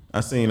trilogy. I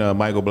seen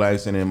Michael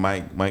Blackson and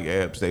Mike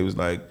Epps. They was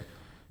like,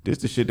 "This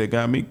the shit that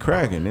got me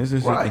cracking. This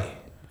is Right.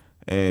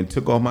 and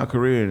took off my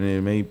career and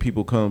it made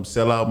people come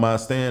sell out my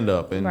stand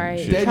up and Right.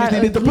 shit. They just Try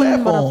needed the to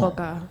platform.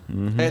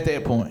 motherfucker. At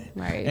that point.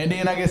 Right. And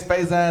then I guess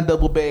Faison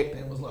double backed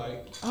and was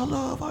like, I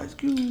love Ice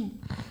Cube.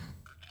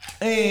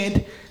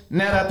 And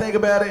now that I think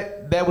about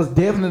it, that was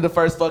definitely the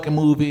first fucking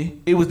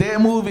movie. It was that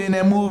movie and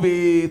that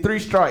movie, Three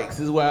Strikes,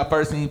 is where I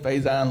first seen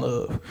Faison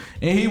Love.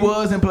 And he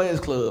was in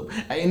Players Club.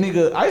 Hey,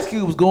 nigga, Ice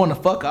Cube was going the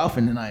fuck off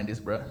in the 90s,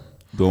 bro.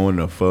 Going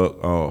the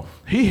fuck off.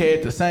 He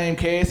had the same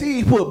cast.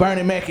 He put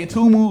Bernie Mac in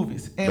 2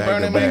 movies. And Back to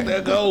Bernie Mac, back.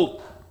 that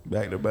gold.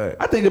 Back to back.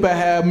 I think about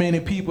how many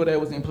people that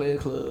was in Players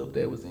Club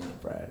that was in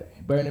Friday.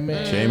 Bernie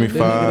Mac. Jamie the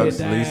nigga Foxx,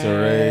 that Lisa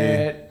died.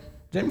 Ray.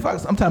 Jamie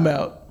Foxx, I'm talking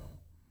about.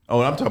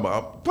 Oh, I'm talking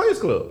about Players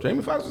Club.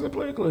 Jamie Foxx was in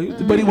Players Club. He was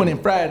the But he went in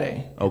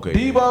Friday. Okay.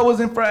 Debo was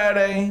in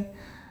Friday.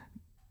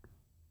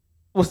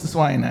 What's the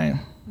swine name?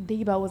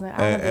 Debo wasn't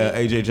out of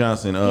it. AJ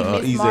Johnson, He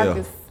missed Ezel.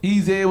 Marcus.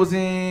 Easy was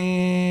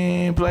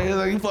in Players.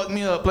 Like, he fucked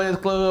me up. Players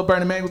Club.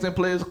 Bernie Mac was in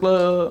Players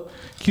Club.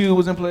 Q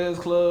was in Players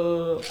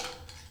Club.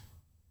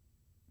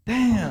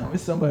 Damn,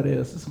 it's somebody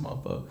else. It's some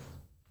motherfuckers.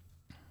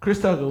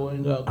 Chris Tucker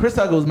wouldn't go. Chris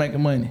Tucker was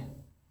making money.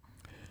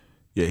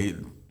 Yeah,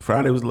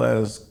 Friday was the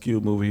last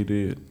Cube movie he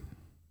did.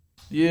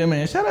 Yeah,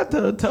 man. Shout out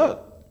to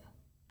Tuck.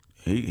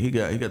 He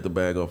got the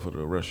bag off of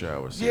the Rush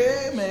Hour series.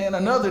 Yeah, man.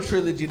 Another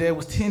trilogy that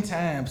was 10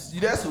 times.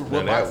 That's who.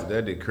 Now,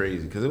 that did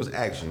crazy because it was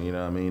action, you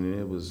know what I mean? And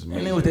it was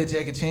And then with that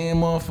Jackie Chan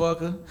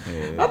motherfucker.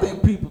 Yeah. I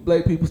think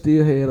black people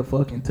still had a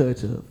fucking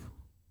touch of.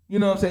 You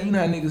know what I'm saying? You know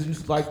how niggas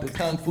used to like the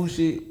kung fu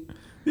shit?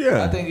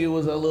 Yeah. I think it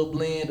was a little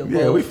blend of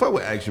Yeah, both. we fuck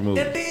with action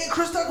movies. And then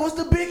Chris Tucker was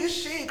the biggest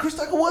shit. Chris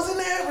Tucker was in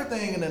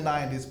everything in the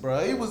 90s,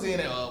 bro. He was in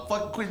a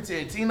fucking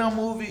Quentin Tarantino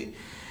movie.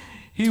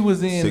 He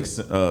was in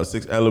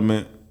Six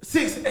Element.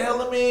 Sixth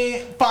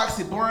Element,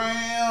 Foxy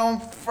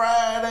Brown,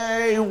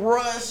 Friday,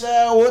 Rush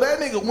Hour. That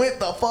nigga went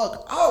the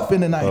fuck off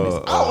in the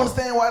 90s. I don't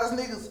understand why this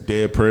nigga's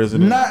Dead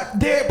President. not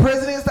dead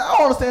presidents. I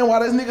don't understand why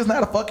this nigga's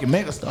not a fucking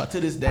megastar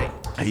to this day.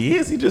 He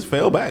is. He just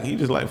fell back. He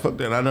just like, fuck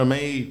that. I done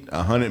made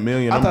 $100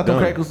 million. I I'm thought the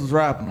done. crackers was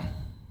robbing him.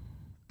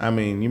 I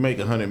mean, you make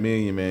 $100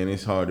 million, man.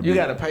 It's hard to You be.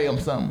 gotta pay him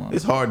something.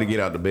 It's hard to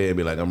get out the bed and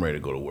be like, I'm ready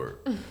to go to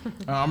work.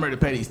 I'm ready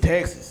to pay these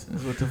taxes.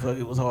 That's what the fuck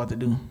it was hard to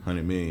do.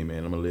 $100 million,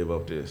 man. I'm gonna live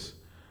off this.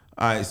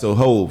 All right, so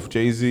Hove,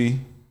 Jay-Z.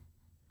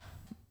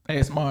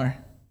 Ask Mar.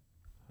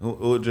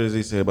 What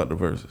Jay-Z say about the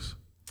verses?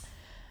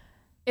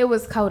 It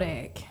was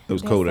Kodak. It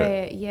was They Kodak.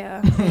 said,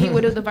 yeah, he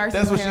would do the verses.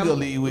 That's what with she him. gonna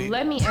lead with.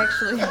 Let me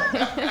actually.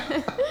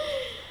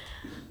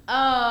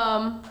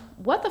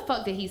 What the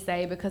fuck did he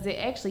say? Because it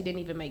actually didn't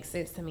even make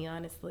sense to me,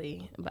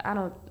 honestly. But I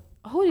don't.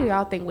 Who do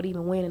y'all think would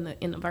even win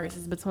in the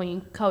verses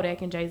between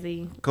Kodak and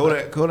Jay-Z?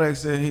 Kodak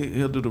said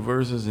he'll do the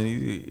verses and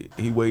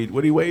he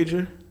what he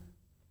wager?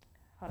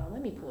 Hold on,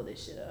 let me pull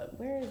this shit up.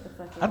 Where is the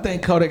fucking? I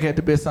think Kodak had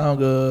the best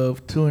song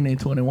of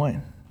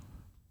 2021.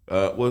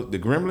 What the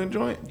Gremlin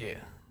joint? Yeah.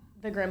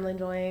 The Gremlin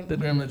joint. The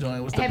Gremlin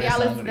joint was the Have best y'all song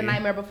listened of to the The year.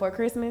 Nightmare Before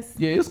Christmas?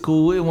 Yeah, it's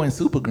cool. It went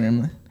Super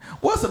Gremlin.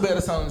 What's a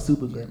better song than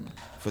Super Gremlin?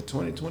 For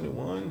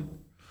 2021.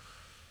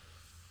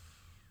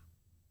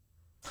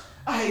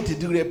 I hate to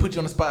do that, put you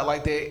on the spot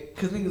like that,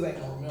 because niggas ain't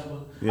gonna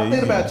remember. Yeah, I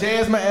think you about can.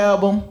 Jasmine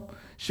album.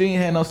 She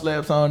ain't had no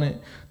slaps on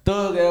it.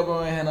 Thug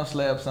album ain't had no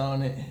slaps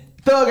on it.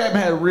 Thug album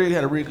had a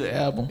real good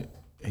album.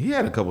 He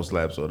had a couple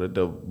slaps on it.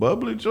 The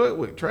bubbly joint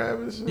with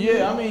Travis.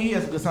 Yeah, I mean, he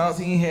has good songs.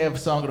 He ain't have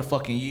song of the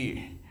fucking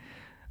year.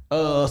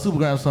 Super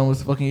Gremlin song was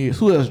the fucking year.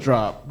 Who else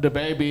dropped? The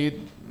Baby.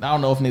 I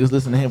don't know if niggas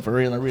listen to him for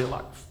real in real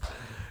life.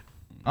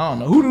 I don't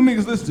know. Who do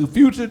niggas listen to?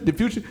 Future? The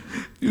Future?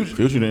 Future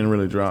didn't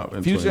really drop.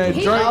 In Future ain't 2020.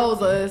 He Drake.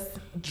 owes us.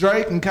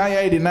 Drake and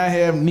Kanye did not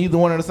have neither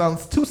one of the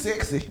songs. Too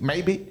Sexy,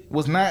 maybe.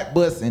 Was not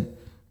busting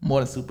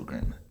more than Super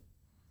Gremlin.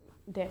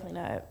 Definitely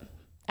not.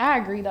 I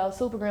agree though.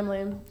 Super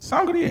Gremlin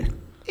Song of the year.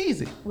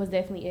 Easy. was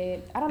definitely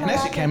it. I don't know. And that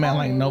why shit I came out can't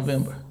like find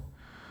November.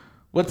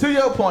 Well, to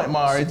your point,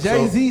 Mari,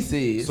 Jay-Z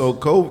says. So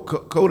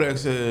Kodak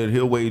said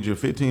he'll wager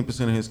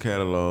 15% of his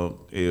catalog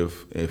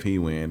if he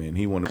win, and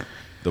he wanted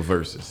the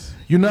verses.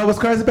 You know what's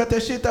crazy about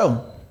that shit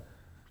though?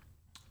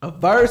 A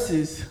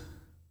versus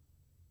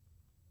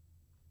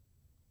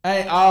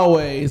ain't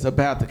always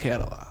about the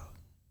catalog.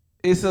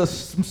 It's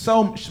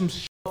some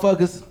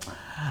fuckers.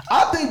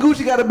 I think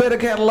Gucci got a better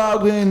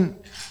catalog than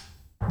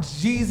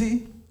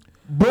Jeezy,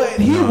 but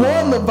he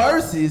won the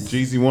verses.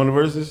 Jeezy won the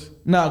verses.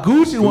 Nah,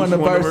 Gucci won the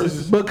won the verses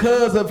verses?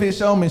 because of his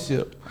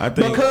showmanship. I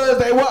think- because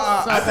they were.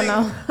 Something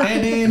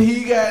And then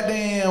he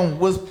goddamn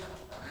was.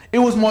 It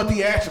was more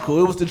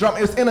theatrical. It was the drama.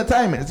 It was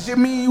entertainment. It's the shit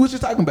me and you was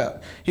just talking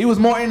about. He was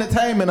more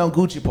entertainment on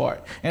Gucci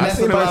part. And I that's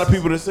seen the a lot of verses.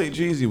 people that say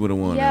Jeezy would have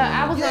won. Yeah, that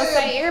I one. was gonna Yeah.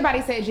 say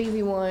everybody said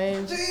Jeezy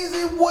won.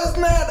 Jeezy was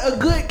not a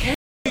good cat.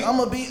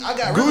 I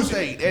got real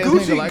estate. ass Gucci,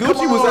 nigga. Like, Gucci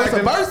come was on, it's a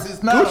acting.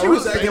 versus, not a Gucci real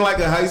was estate. acting like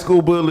a high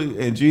school bully,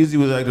 and Jeezy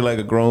was acting like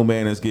a grown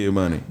man that's getting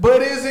money.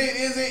 But is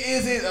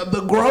it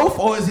the growth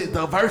or is it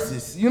the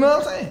verses? You know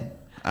what I'm saying?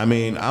 I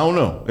mean, I don't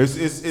know. It's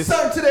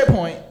So to that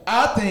point,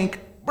 I think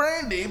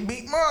Brandy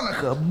beat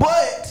Monica,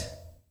 but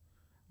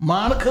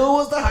Monica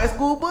was the high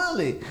school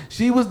bully.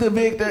 She was the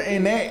victor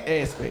in that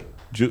aspect.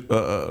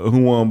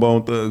 who won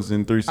Bone Thugs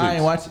in 3-6? I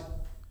ain't watch it.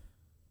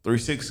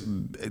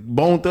 3-6.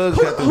 Bone Thugs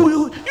got the.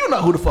 Who, you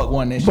know who the fuck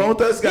won that shit? Bone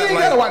Thugs You got ain't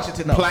like gotta watch it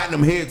to know.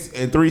 platinum hits,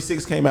 and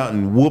 3-6 came out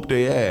and whooped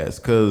their ass.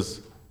 Cause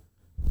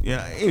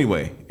yeah.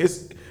 Anyway,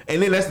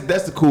 and then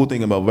that's the cool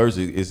thing about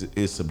versus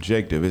is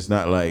subjective. It's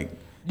not like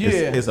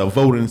it's a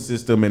voting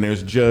system and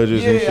there's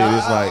judges and shit. It's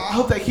I like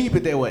hope they keep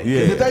it that way. Yeah.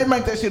 If they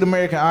make that shit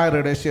American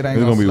Idol, that shit ain't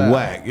it's gonna be slap.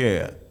 whack.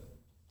 Yeah,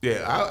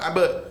 yeah.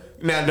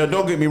 But now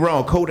don't get me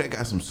wrong. Kodak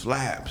got some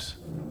slaps.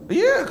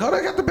 Yeah,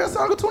 Kodak got the best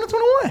song of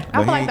 2021. I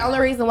But feel like he- the only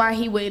reason why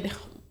he would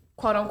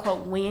quote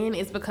unquote win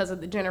is because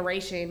of the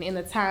generation and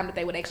the time that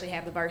they would actually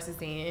have the verses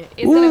in.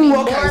 It's gonna be Ooh,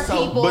 okay, more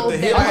so- people. but the that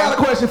hip I are- got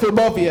a question for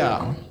both of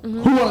y'all.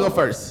 Mm-hmm. Who wanna go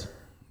first?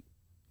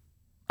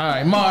 All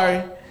right,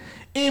 Mari,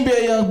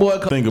 NBA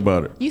YoungBoy Think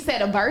about it. You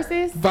said a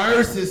verses?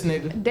 versus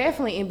nigga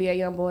Definitely NBA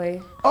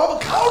YoungBoy. over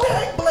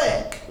Kodak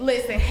Black.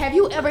 Listen, have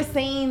you ever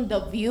seen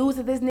the views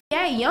of this nigga?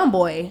 Yeah,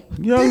 YoungBoy.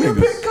 Young Did you niggas.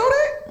 pick Kodak?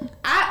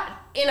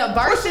 In a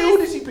versus, Who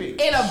did she pick?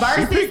 In a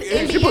versus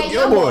she NBA put YoungBoy.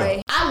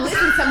 YoungBoy. I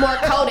listen to more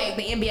Kodak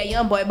than NBA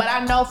YoungBoy, but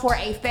I know for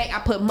a fact I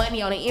put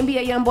money on it.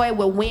 NBA YoungBoy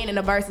will win in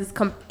a versus in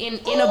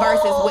a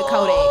versus with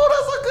Kodak. Oh,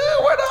 that's a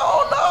good one. I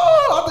don't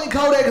know. I think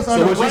Kodak is So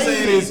underrated. what you're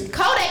saying is.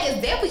 Kodak is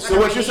definitely. So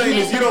what you're saying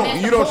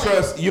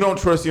is you don't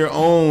trust your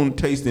own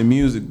taste in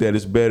music that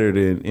is better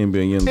than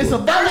NBA YoungBoy. It's a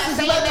I'm not versus.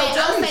 saying like that.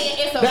 your I'm choice. saying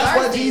it's a That's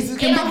why versus. Jesus It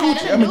can don't be have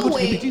Gucci. to I mean, do Gucci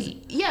can be with- Jesus.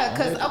 Yeah,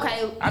 because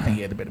okay, I think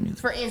he had the better music.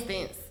 for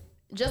instance,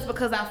 just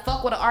because I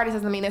fuck with an artist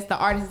doesn't mean that's the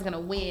artist is gonna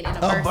win in a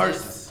A versus.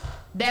 versus.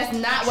 That's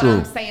not what True.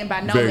 I'm saying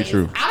by no Very means.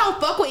 true. I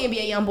don't fuck with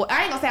NBA YoungBoy.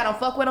 I ain't gonna say I don't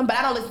fuck with him, but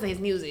I don't listen to his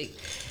music.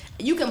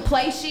 You can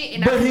play shit,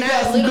 and But I'm he not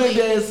got some literally.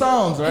 good ass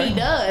songs, right? He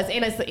does,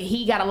 and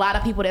he got a lot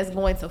of people that's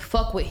going to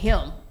fuck with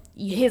him.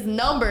 His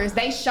numbers,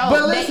 they show.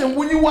 But listen,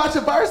 when you watch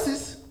a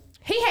versus,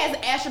 he has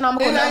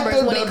astronomical it ain't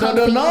numbers when it comes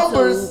the to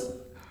numbers.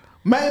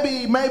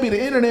 YouTube. Maybe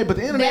the internet, but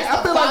the internet. That's I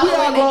the feel like we are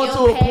following, going the to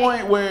a impact,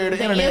 point where the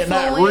the internet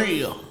not influence.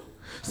 real.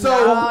 So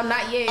No,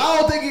 not yet.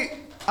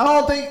 I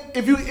don't think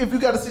if you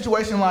got a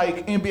situation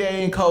like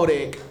NBA and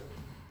Kodak,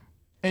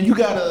 and you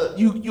got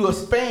you a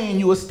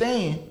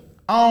stan.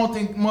 I don't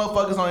think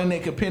motherfuckers on the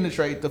internet can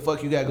penetrate the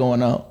fuck you got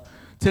going on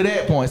to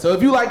that point. So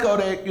if you like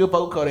Kodak, you'll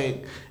fuck with Kodak,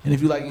 and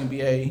if you like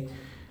NBA,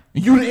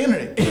 you the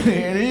internet,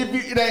 and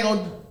it ain't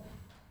gonna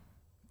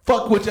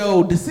fuck with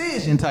your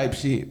decision type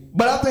shit.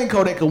 But I think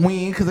Kodak can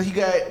win because he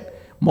got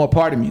more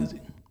party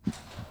music.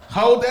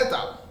 Hold that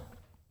thought.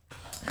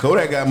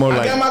 Kodak got more I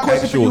like got my question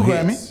for actual you,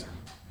 Grammy. hits.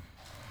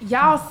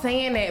 Y'all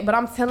saying that, but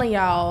I'm telling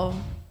y'all.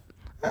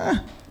 Okay,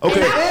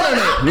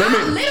 Internet. let me.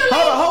 Literally,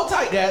 Hold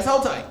tight, guys.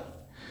 Hold tight.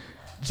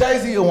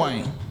 Jay-Z or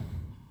Wayne?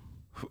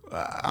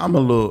 I'm a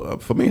little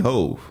for me.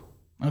 Hove.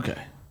 Okay.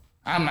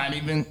 I'm not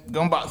even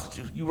gonna box with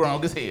you. You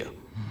wrong as hell.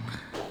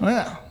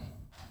 Well.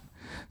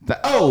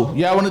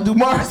 Y'all want to do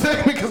Mars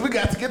segment because we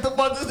got to get the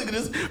fuck this nigga.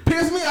 This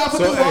piss me off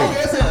with So, this wrong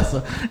ass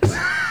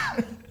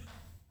answer.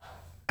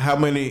 How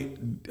many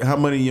young How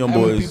many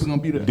boys people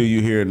gonna be there? do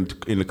you hear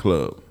in the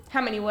club? How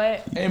many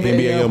what?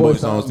 NBA young boy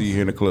songs do you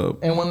hear in the club?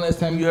 And when last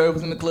time you heard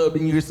was in the club,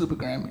 then you hear Super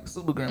Grammy.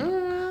 Super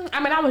Grammy. I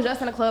mean, I was just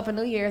in the club for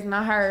New Year's and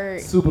I heard.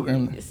 Super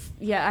Grammy.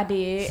 Yeah, I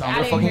did. Sound I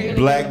like didn't hear anything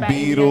Black about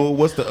Beetle. it.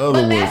 What's the other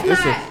But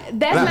one?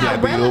 that's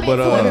not relevant to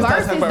a Let's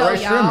versus talk about Ray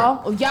though,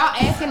 y'all. Y'all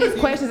asking these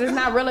questions is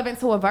not relevant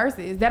to a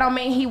versus. That don't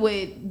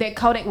mean that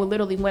Kodak would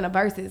literally win a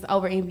versus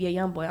over NBA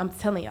YoungBoy. I'm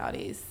telling y'all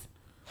this.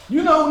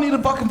 You know who need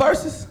a fucking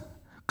versus?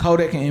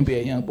 Kodak and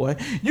NBA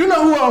YoungBoy. You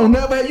know who I will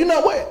never. You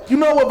know what? You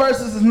know what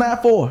versus is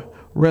not for?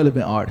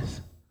 Relevant artists.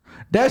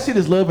 That shit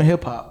is love and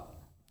hip hop.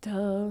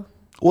 Duh.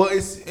 Well,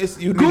 it's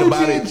you need Gucci a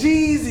body. and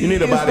Jeezy You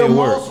need a is body the of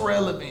work. most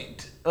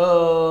relevant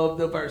of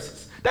the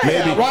verses. They Maybe.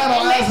 had Rhino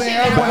And that Eyes shit and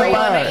got everybody real,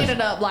 and they lies.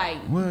 ended up like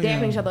Well, dapping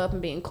yeah. each other up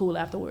and being cool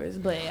afterwards.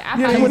 But I Yeah, thought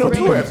he it He was went on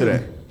really tour after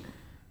that.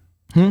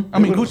 I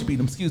mean, Gucci beat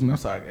him. Excuse me. I'm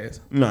sorry, guys.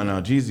 No,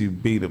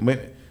 Jeezy beat him.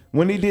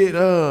 When he did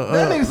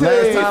That nigga last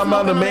said, time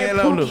on the smoking on man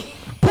that on the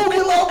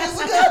Pookie Loke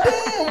is a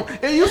goddamn.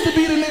 It used to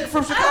be the nigga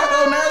from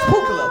Chicago. Now it's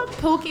Pookie Loke.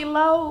 Pookie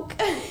Loke.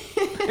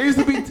 It used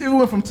to be. It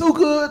went from Too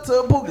Good to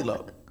Pookie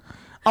Loke.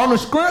 On the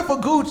screen for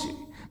Gucci,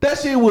 that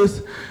shit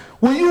was.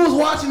 When you was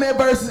watching that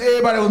versus,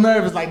 everybody was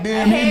nervous. Like,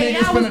 damn, these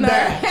niggas finna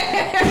die.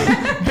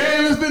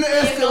 Damn, it's finna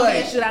It's gonna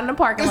get escalate. shit out in the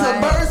parking It's a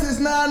lot. versus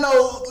now.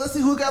 No, let's see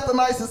who got the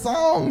nicest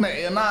song.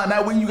 Nah,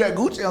 not when you got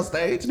Gucci on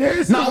stage.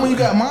 There's Not some- when you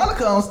got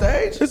Monica on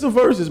stage. It's a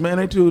versus, man.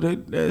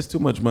 That's too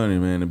much money,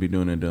 man, to be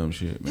doing that dumb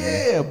shit, man.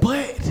 Yeah,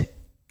 but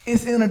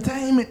it's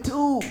entertainment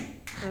too.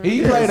 And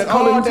you Yeah, play the it's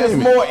all card that's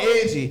entertainment. more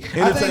edgy.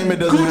 Entertainment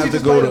doesn't Gucci have to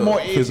just go played to a more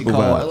edgy physical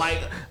card. violence. Like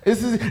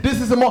this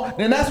is a more.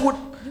 And that's what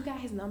You got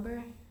his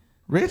number?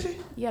 Reggie.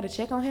 You got to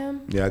check on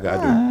him? Yeah, I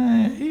got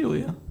to. He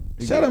will.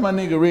 Shout out my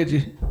nigga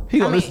Reggie. He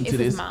gonna listen it's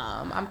to his this.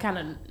 mom. I'm kind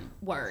of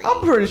worried.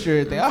 I'm pretty sure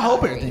everything. I hope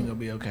sorry. everything gonna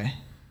be okay.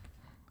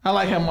 I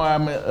like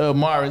how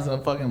Mari's a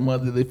fucking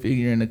motherly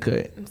figure in the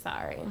cut. I'm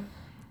sorry.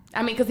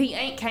 I mean, because he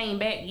ain't came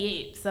back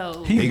yet,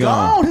 so. He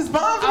gone. gone. His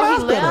mom's in the Oh,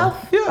 he hospital.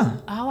 left? Yeah.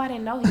 Oh, I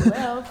didn't know he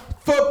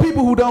left. For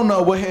people who don't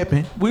know what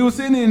happened, we were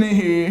sitting in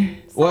here.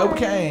 Well, Sorry. it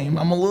came.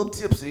 I'm a little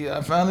tipsy.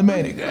 I finally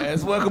made it,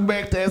 guys. Welcome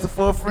back to As a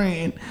For a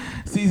Friend,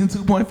 season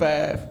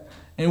 2.5.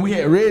 And we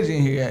had Reggie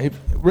in here.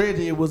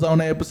 Reggie was on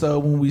the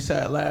episode when we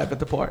shot live at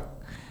the park.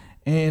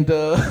 And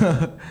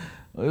it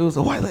was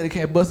a white lady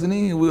came busting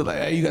in. We were like,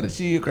 hey, you got a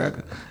cheese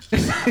cracker.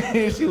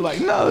 And she was like,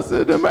 no, it's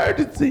an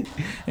emergency.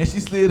 And she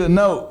slid a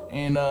note.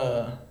 And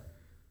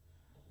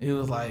it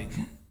was like,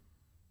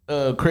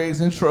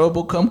 Craig's in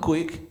trouble, come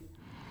quick.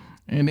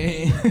 And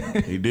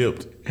then, He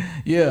dipped.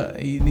 yeah,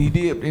 he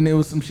dipped, and there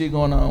was some shit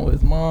going on with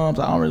his moms.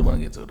 I don't really want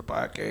to get to the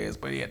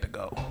podcast, but he had to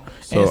go.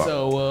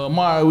 So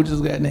Mario, we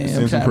just got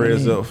Send some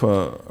prayers up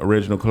for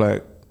Original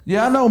Clack.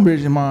 Yeah, I know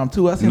Bridget's mom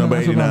too. I seen her Number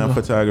not so long 89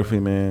 ago. photography,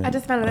 man. I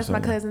just found out that's my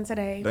Awesome. cousin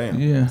today. Damn.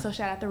 Yeah. So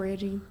shout out to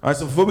Reggie. All right,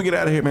 so before we get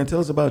out of here, man, tell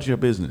us about your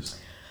business.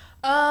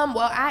 Well,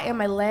 I am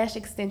a lash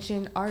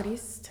extension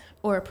artist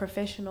or a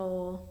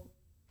professional.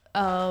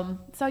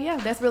 So yeah,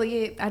 that's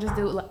really it. I just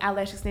do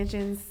eyelash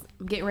extensions.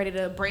 I'm getting ready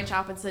to branch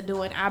off into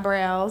doing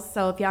eyebrows.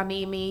 So if y'all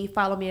need me,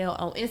 follow me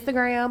on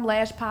Instagram,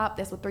 Lash Pop.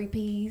 That's with 3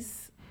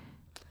 P's.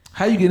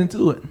 How you get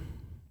into it?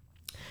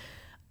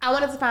 I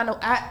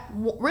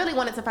really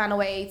wanted to find a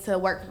way to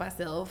work for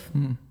myself.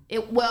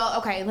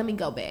 Okay, let me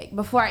go back.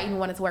 Before I even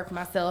wanted to work for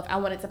myself, I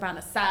wanted to find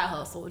a side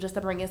hustle just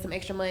to bring in some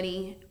extra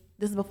money.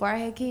 This is before I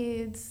had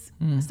kids.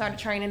 Started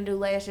training to do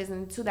lashes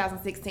in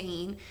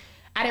 2016.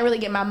 I didn't really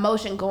get my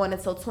motion going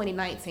until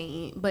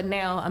 2019, but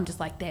now I'm just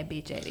like that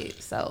bitch at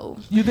it. So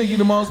You think you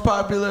the most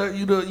popular?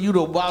 You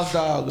the boss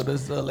dog of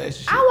this lash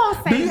shit? I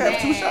won't say Do you that.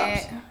 have 2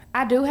 shops?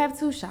 I do have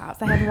 2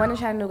 shops. I have one in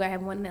Chattanooga. I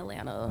have one in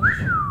Atlanta.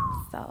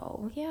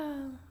 So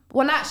yeah,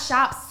 well, not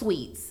shop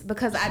suites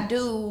because I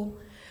do,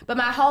 but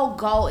my whole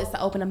goal is to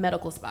open a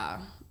medical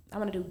spa. I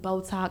want to do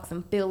Botox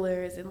and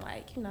fillers and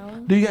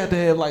Do you have to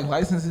have like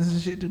licenses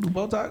and shit to do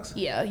Botox?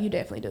 Yeah, you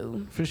definitely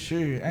do. For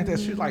sure. Ain't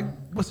that shit like,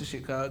 what's the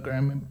shit called,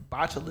 Grammy?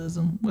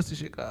 Botulism? What's the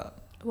shit called?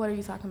 What are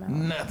you talking about?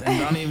 Nothing.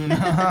 Don't even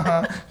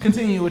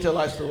continue with your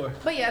life story.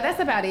 But yeah,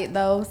 that's about it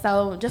though.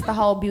 So just the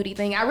whole beauty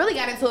thing. I really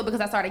got into it because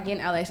I started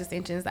getting eyelash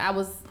extensions. I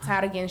was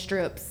tired of getting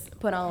strips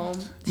put on.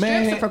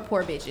 Man. Strips are for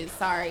poor bitches.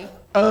 Sorry.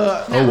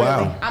 Oh,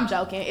 wow. Really. I'm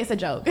joking. It's a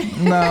joke.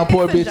 Nah,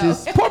 poor It's a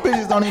bitches. joke. Poor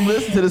bitches don't even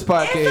listen to this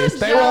podcast. It's a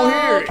They won't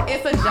hear it. joke.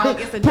 It's a joke.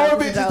 It's a joke.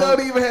 Poor It's a bitches joke.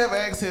 don't even have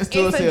access to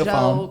It's a a cell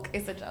phone. joke.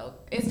 It's a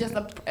joke. It's just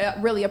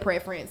really a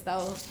preference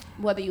though,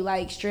 whether you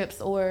like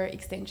strips or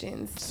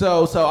extensions.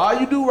 So all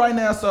you do right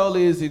now, Soul,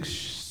 is Eyelash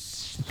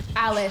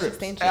strips,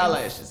 extensions.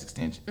 eyelashes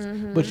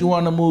extensions. But you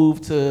want to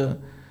move to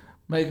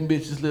making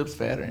bitches' lips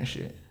fatter and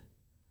shit.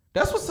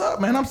 That's what's up,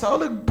 man. I'm so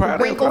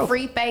proud of you.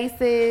 Wrinkle-free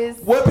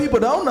faces. What people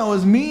don't know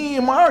is me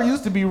and Mara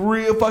used to be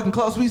real fucking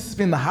close. We used to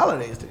spend the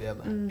holidays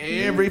together.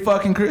 Every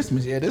fucking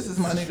Christmas. Yeah, this is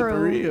my nigga True. for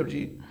real,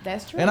 G.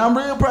 That's true. And I'm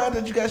real proud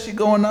that you got shit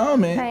going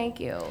on, man. Thank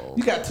you.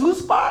 You got 2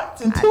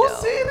 spots in 2 do.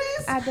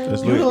 cities? I do.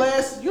 That's You the lit.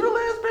 last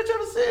bitch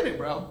of the city,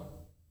 bro.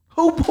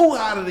 Who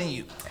hotter than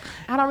you?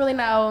 I don't really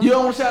know. You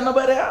don't want to shout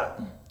nobody out?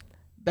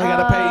 They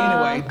gotta pay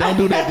anyway. Don't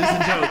do that. This is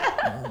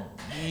a joke.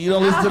 You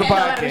don't listen to the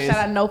podcast. Shout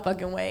out no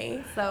fucking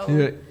way. So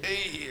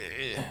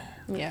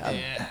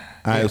yeah.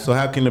 All right. So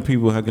how can the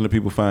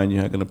people find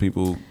you? How can the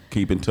people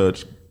keep in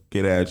touch,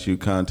 get at you,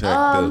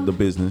 contact the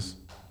business?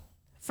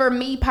 For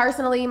me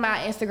personally, my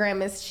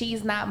Instagram is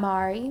She's Not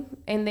Mari,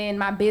 and then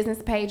my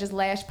business page is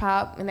Lash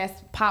Pop, and that's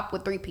Pop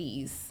with 3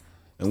 P's.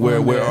 And where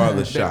are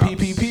the shops? That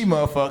PPP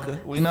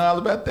motherfucker. We know all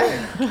about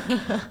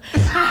that.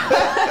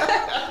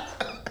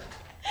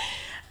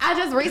 I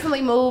just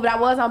recently moved. I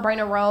was on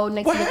Brainerd Road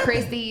next to the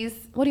Christie's.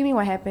 What do you mean?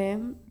 What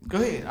happened?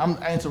 Go ahead.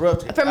 I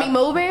interrupted. For me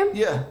moving?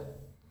 Yeah.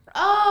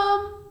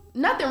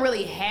 Nothing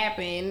really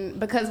happened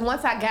because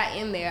once I got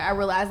in there, I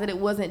realized that it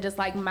wasn't just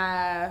like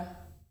my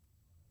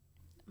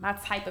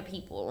type of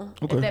people.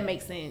 Okay. If that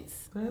makes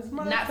sense.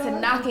 Not to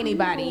knock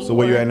anybody. So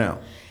where you at now?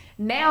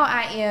 Now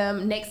I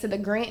am next to the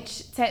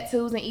Grinch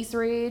Tattoos in East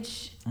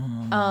Ridge.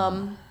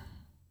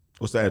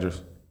 What's the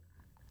address?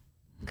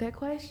 Good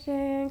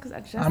question. Because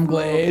I'm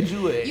glad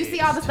you asked. You see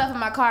all the stuff in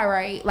my car,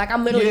 right? Like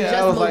I'm literally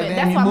just moving. Like,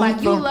 that's why I'm like,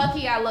 you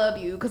lucky I love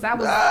you. Because I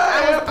was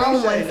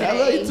on one today. I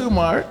love you too,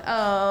 Mark.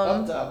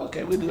 Up top.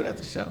 Okay, we'll do it at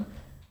the show.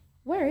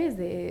 Where is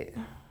it?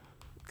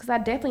 Because I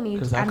definitely need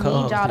y'all to and pull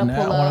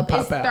I up.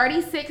 wanna It's pop out.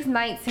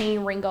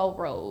 3619 Ringo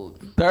Road.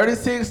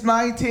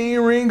 3619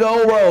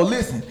 Ringo Road.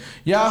 Listen,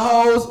 y'all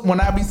hoes,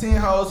 when I be seeing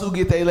hoes who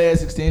get their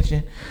last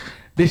extension,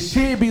 the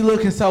shit be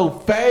looking so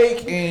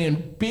fake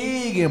and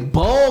big and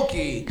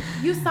bulky.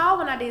 You saw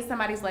when I did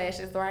somebody's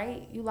lashes,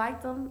 right? You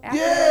liked them?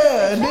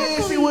 Yeah, and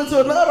then she went to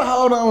another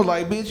hoe and I was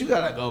like, bitch, you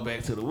gotta go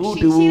back to the woo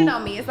She doo. cheated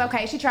on me. It's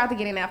okay. She tried to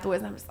get in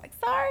afterwards. I'm just like,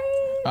 sorry.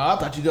 I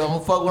thought you gonna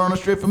fuck with her on the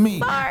strip for me.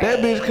 Sorry. That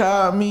bitch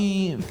called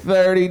me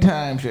 30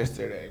 times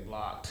yesterday.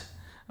 Blocked.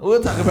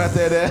 We'll talk about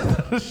that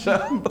after the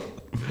show.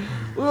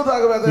 We'll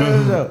talk about that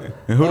after the show.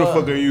 And who the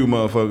fuck are you,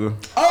 motherfucker?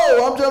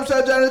 Oh, I'm Jump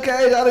Shot Johnny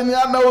Cage. I didn't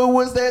know it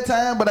was that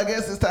time, but I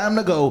guess it's time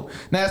to go.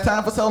 Now it's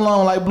time for So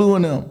Long, like Blue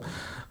and them.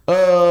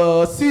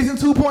 Season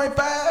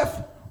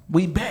 2.5,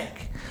 we back.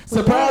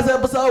 Surprise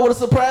episode with a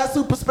surprise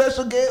super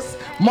special guest,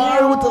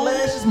 Mari with the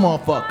lashes,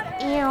 motherfucker.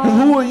 And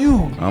who are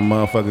you? I'm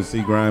motherfucking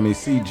C Grimy,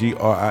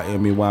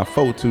 CGRIMEY,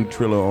 42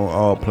 Triller on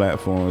all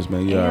platforms,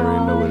 man. You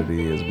already know what it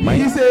is, He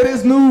man. said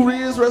his new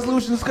Riz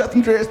resolution is cut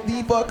them dress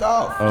the fuck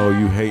off. Oh,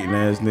 you hating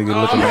ass nigga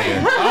I'm looking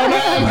hating.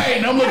 I'm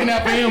hating. I'm looking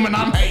out for him and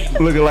I'm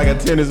hating. looking like a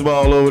tennis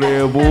ball over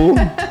there, bull.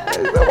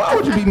 Why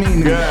would you be mean to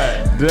me?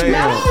 God damn.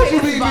 Why would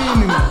you be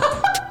mean to me?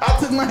 I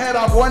took my hat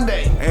off one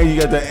day. And you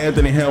got that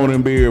Anthony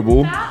Hamilton beard,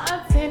 bull. Not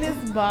a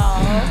tennis ball.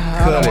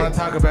 I don't want to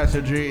talk about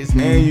your dreads,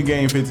 man. And you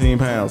gained 15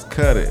 pounds.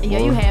 Cut it. Yeah,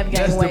 boy. you have gained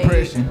That's weight.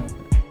 depression.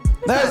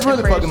 That's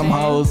really fucking them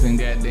hoes and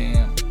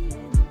goddamn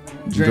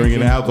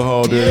Drinking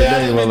alcohol during the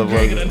day, drinking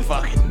motherfucker. and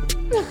fucking.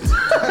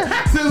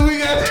 Since we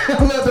got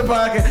left the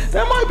podcast,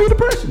 that might be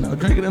depression though.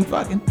 Drinking and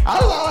fucking.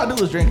 All I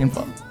do is drink and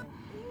fuck.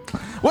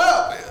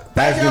 Well,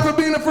 thank y'all for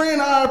being a friend.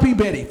 R.I.P.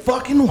 Betty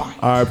fucking White.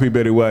 R.I.P.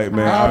 Betty White,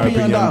 man. R.I.P. R.I.P.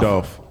 Young Young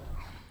Dolph.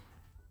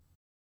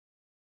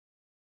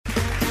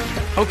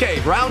 Okay,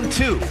 round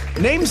 2.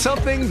 Name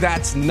something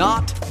that's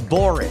not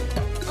boring.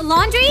 A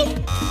laundry?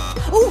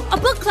 Ooh, a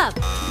book club.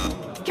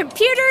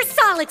 Computer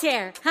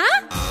solitaire,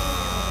 huh?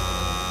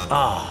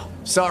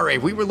 Sorry,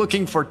 we were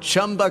looking for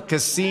Chumba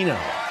Casino.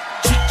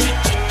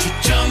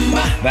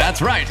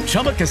 That's right.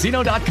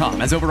 ChumbaCasino.com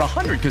has over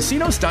 100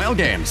 casino-style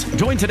games.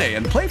 Join today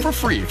and play for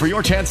free for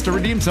your chance to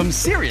redeem some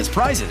serious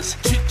prizes.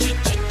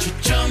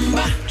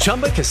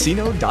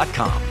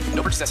 ChumbaCasino.com.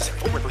 No purchase necessary.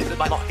 Void where prohibited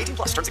by law. 18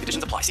 plus terms and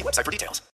conditions apply. See website for details.